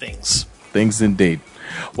happening? Things indeed.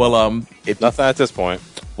 Well, if nothing at this point.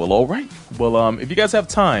 Well, all right. Well, if you guys have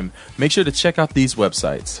time, make sure to check out these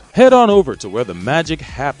websites. Head on over to where the magic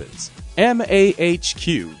happens,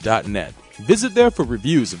 mahq.net. Visit there for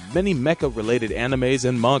reviews of many mecha-related animes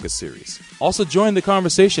and manga series. Also join the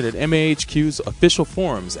conversation at MAHQ's official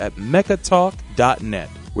forums at mechatalk.net,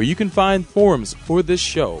 where you can find forums for this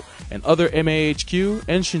show and other MAHQ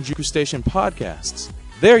and Shinjuku Station podcasts.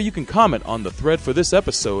 There you can comment on the thread for this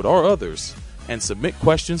episode or others, and submit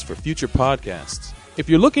questions for future podcasts. If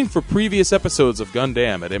you're looking for previous episodes of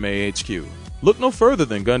Gundam at MAHQ, look no further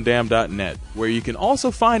than Gundam.net, where you can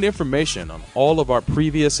also find information on all of our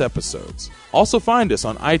previous episodes. Also find us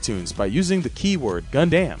on iTunes by using the keyword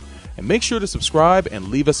Gundam, and make sure to subscribe and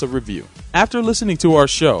leave us a review. After listening to our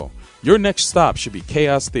show, your next stop should be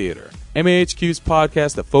Chaos Theater, MAHQ's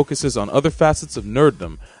podcast that focuses on other facets of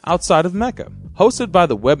nerddom outside of mecha. Hosted by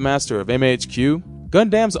the webmaster of MAHQ,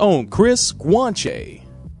 Gundam's own Chris Guanche,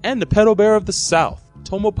 and the pedal bear of the South,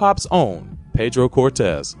 Tomopop's own Pedro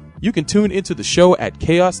Cortez. You can tune into the show at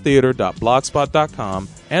chaostheater.blogspot.com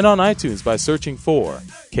and on iTunes by searching for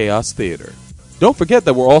Chaos Theater. Don't forget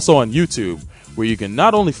that we're also on YouTube, where you can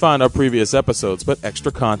not only find our previous episodes, but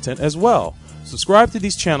extra content as well. Subscribe to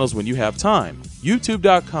these channels when you have time.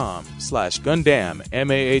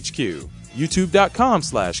 YouTube.com/GundamMAHQ.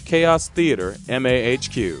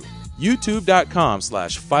 YouTube.com/ChaosTheaterMAHQ.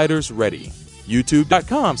 YouTube.com/FightersReady.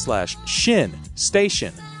 YouTube.com/Shin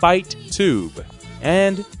Station Fight Tube.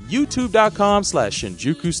 And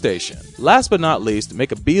YouTube.com/Shinjuku Station. Last but not least,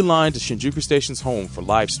 make a beeline to Shinjuku Station's home for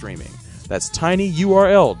live streaming. That's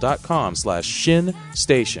tinyurl.com/Shin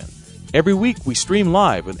Station. Every week we stream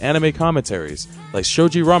live with anime commentaries like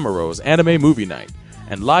Shoji Ramaro's Anime Movie Night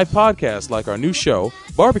and live podcasts like our new show,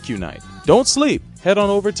 Barbecue Night. Don't sleep. Head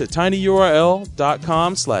on over to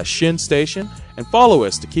tinyurl.com/Shin Station and follow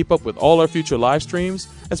us to keep up with all our future live streams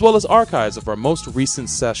as well as archives of our most recent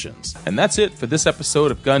sessions. And that's it for this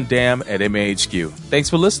episode of Gundam at MAHQ. Thanks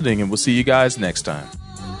for listening, and we'll see you guys next time.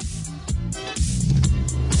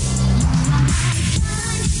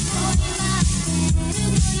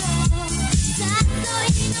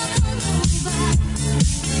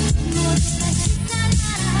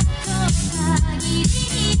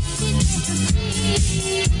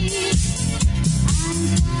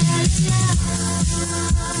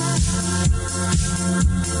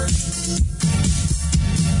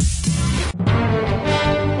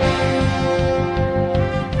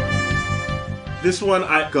 This one,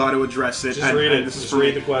 I got to address it. Just read it. This is Just for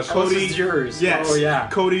read the question. Cody, This is yours. Yes. Oh, yeah.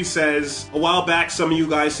 Cody says, a while back, some of you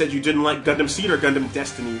guys said you didn't like Gundam Seed or Gundam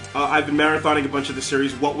Destiny. I've been marathoning a bunch of the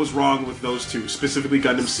series. What was wrong with those two? Specifically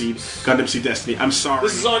Gundam Seed Destiny. I'm sorry.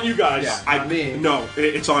 This is on you guys. Yeah, No,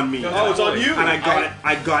 it's on me. Oh, it's on you? And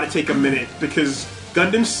I got to take a minute because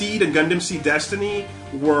Gundam Seed and Gundam Seed Destiny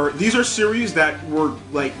these are series that were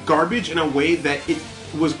like garbage in a way that it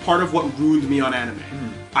was part of what ruined me on anime.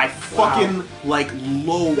 I fucking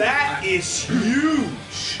loathe. That is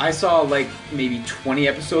huge. I saw like maybe 20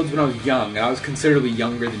 episodes when I was young, and I was considerably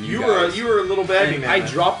younger than you guys. You were a little baby and man. I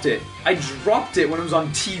dropped it. I dropped it when it was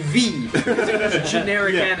on TV because it was a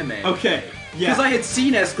generic anime. Okay. Because I had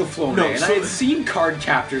seen Escaflowne, and I had seen Card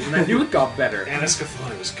Captors, and I knew it got better. And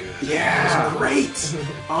Escaflowne was good. Yeah, it was great.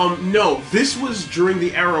 No, this was during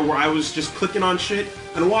the era where I was just clicking on shit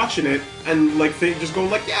and watching it, and just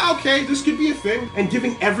going yeah, okay, this could be a thing, and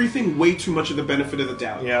giving everything way too much of the benefit of the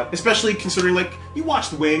doubt. Yeah. Especially considering you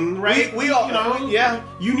watched Wing, right? We all yeah.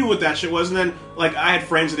 You knew what that shit was, and then I had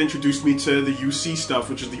friends that introduced me to the UC stuff,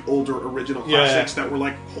 which is the older original classics that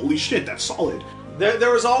were holy shit, that's solid.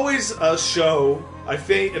 There was always a show, I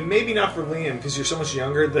think, and maybe not for Liam, because you're so much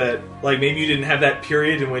younger, that maybe you didn't have that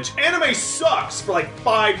period in which anime sucks for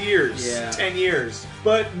 5 years, 10 years.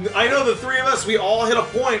 But I know the three of us, we all hit a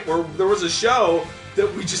point where there was a show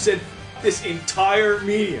that we just said, this entire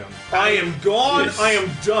medium, I am gone, yes. I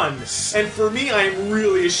am done. And for me, I am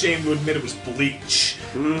really ashamed to admit it was Bleach.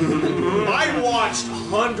 I watched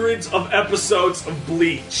hundreds of episodes of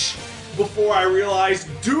Bleach before I realized,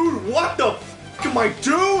 dude, what the f*** am I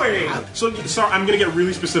doing? So, sorry, I'm gonna get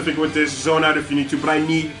really specific with this. Zone out if you need to, but I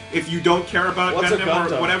need, if you don't care about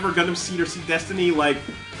Gundam or whatever, Gundam Seed or Seed Destiny,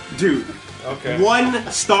 dude. Okay. One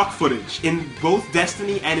stock footage in both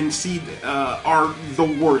Destiny and in Seed are the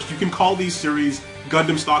worst. You can call these series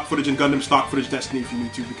Gundam stock footage and Gundam stock footage Destiny if you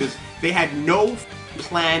need to, because they had no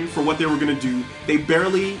plan for what they were gonna do. They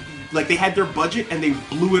barely, they had their budget and they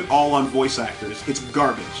blew it all on voice actors. It's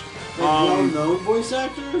garbage. Well-known voice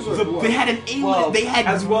actors? Or they had an English. They had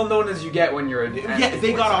as well-known as you get when you're a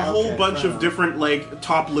they got a whole bunch of different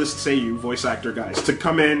top list Seiyu voice actor guys to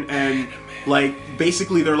come in and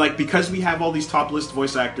basically they're because we have all these top list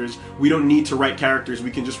voice actors, we don't need to write characters. We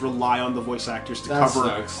can just rely on the voice actors to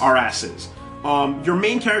cover our asses. Your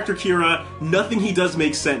main character, Kira, nothing he does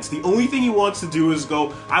makes sense. The only thing he wants to do is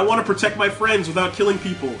go, I want to protect my friends without killing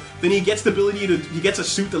people. Then he gets the ability he gets a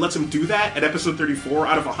suit that lets him do that at episode 34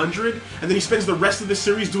 out of 100, and then he spends the rest of the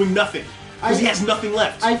series doing nothing. Because he has nothing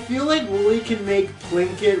left. I feel like Wooly can make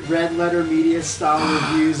Plinkett Red Letter Media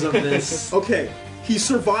style reviews of this. Okay. He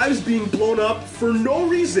survives being blown up for no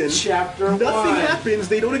reason. Chapter 1. Nothing happens.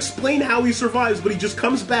 They don't explain how he survives, but he just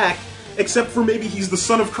comes back. Except for maybe he's the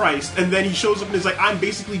son of Christ, and then he shows up and is I'm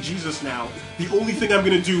basically Jesus now. The only thing I'm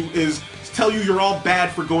gonna do is tell you you're all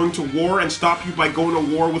bad for going to war and stop you by going to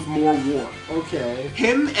war with more war. Okay.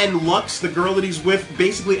 Him and Lux, the girl that he's with,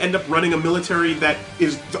 basically end up running a military that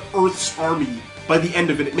is the Earth's army by the end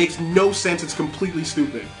of it. It makes no sense, it's completely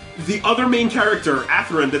stupid. The other main character,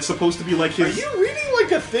 Atherin, that's supposed to be his... Are you reading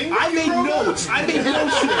a thing? I made notes. I made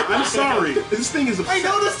notes here. I'm sorry. This thing is upsetting. I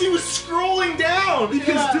noticed he was scrolling down.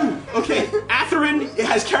 Because, dude, okay, Atherin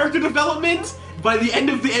has character development by the end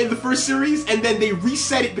of the first series, and then they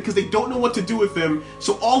reset it because they don't know what to do with him.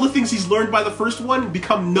 So all the things he's learned by the first one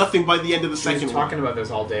become nothing by the end of the second one. He was talking about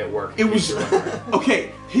this all day at work. It was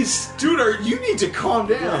okay. Dude, you need to calm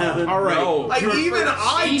down. All right. No. Like even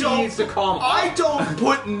I don't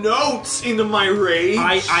put notes into my rage.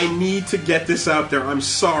 I need to get this out there. I'm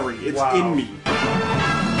sorry. It's in me.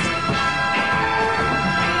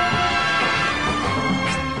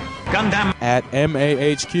 Gundam at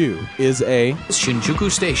MAHQ is a Shinjuku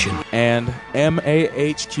Station and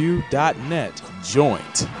MAHQ.net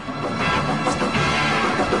joint.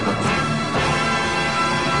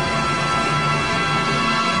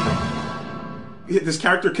 This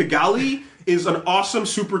character Kigali is an awesome,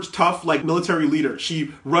 super tough, like military leader.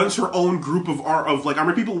 She runs her own group of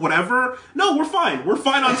armored people, whatever. No, we're fine. We're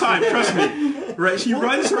fine on time. Trust me. Right? She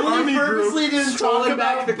runs her army group. Purposely didn't talk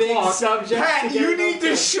about the big subject. Pat, you need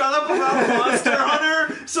to shut up about Monster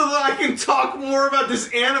Hunter so that I can talk more about this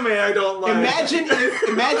anime I don't like. Imagine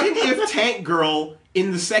if Tank Girl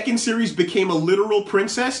in the second series became a literal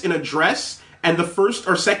princess in a dress. And the first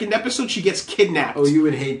or second episode, she gets kidnapped. Oh, you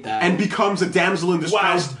would hate that. And becomes a damsel in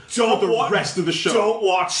distress for the rest of the show. Don't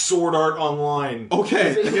watch Sword Art Online.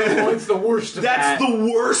 Okay. It's the worst of That's that.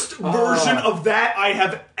 the worst version of that I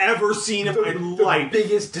have ever seen in my life. The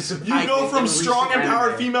biggest disappointment. You go from strong,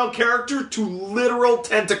 empowered female character to literal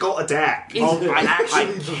tentacle attack.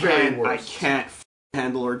 I can't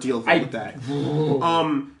handle or deal with that.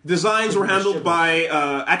 Designs were handled by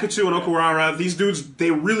Akutsu and Okuhara. These dudes,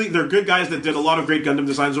 they're good guys that did a lot of great Gundam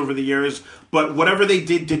designs over the years, but whatever they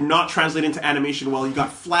did not translate into animation well. You got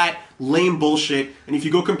flat, lame bullshit, and if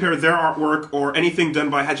you go compare their artwork or anything done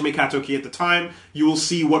by Hajime Katoki at the time, you will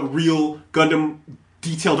see what real Gundam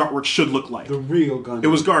detailed artwork should look like. The real Gundam. It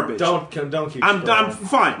was garbage. Don't keep. I'm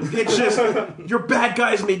fine. It's just your bad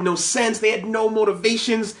guys made no sense. They had no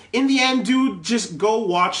motivations. In the end, dude, just go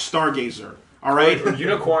watch Stargazer. All right,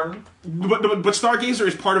 Unicorn. But Stargazer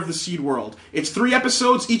is part of the Seed World. It's 3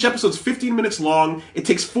 episodes. Each episode's 15 minutes long. It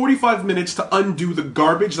takes 45 minutes to undo the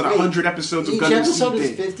garbage that 100 episodes of Gundam Seed did. Each episode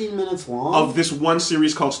is 15 minutes long? Of this one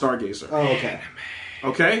series called Stargazer. Oh, okay.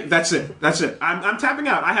 Okay, that's it. I'm tapping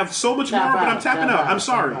out. I have so much more, but I'm tapping out. I'm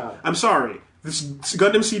sorry. This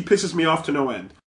Gundam Seed pisses me off to no end.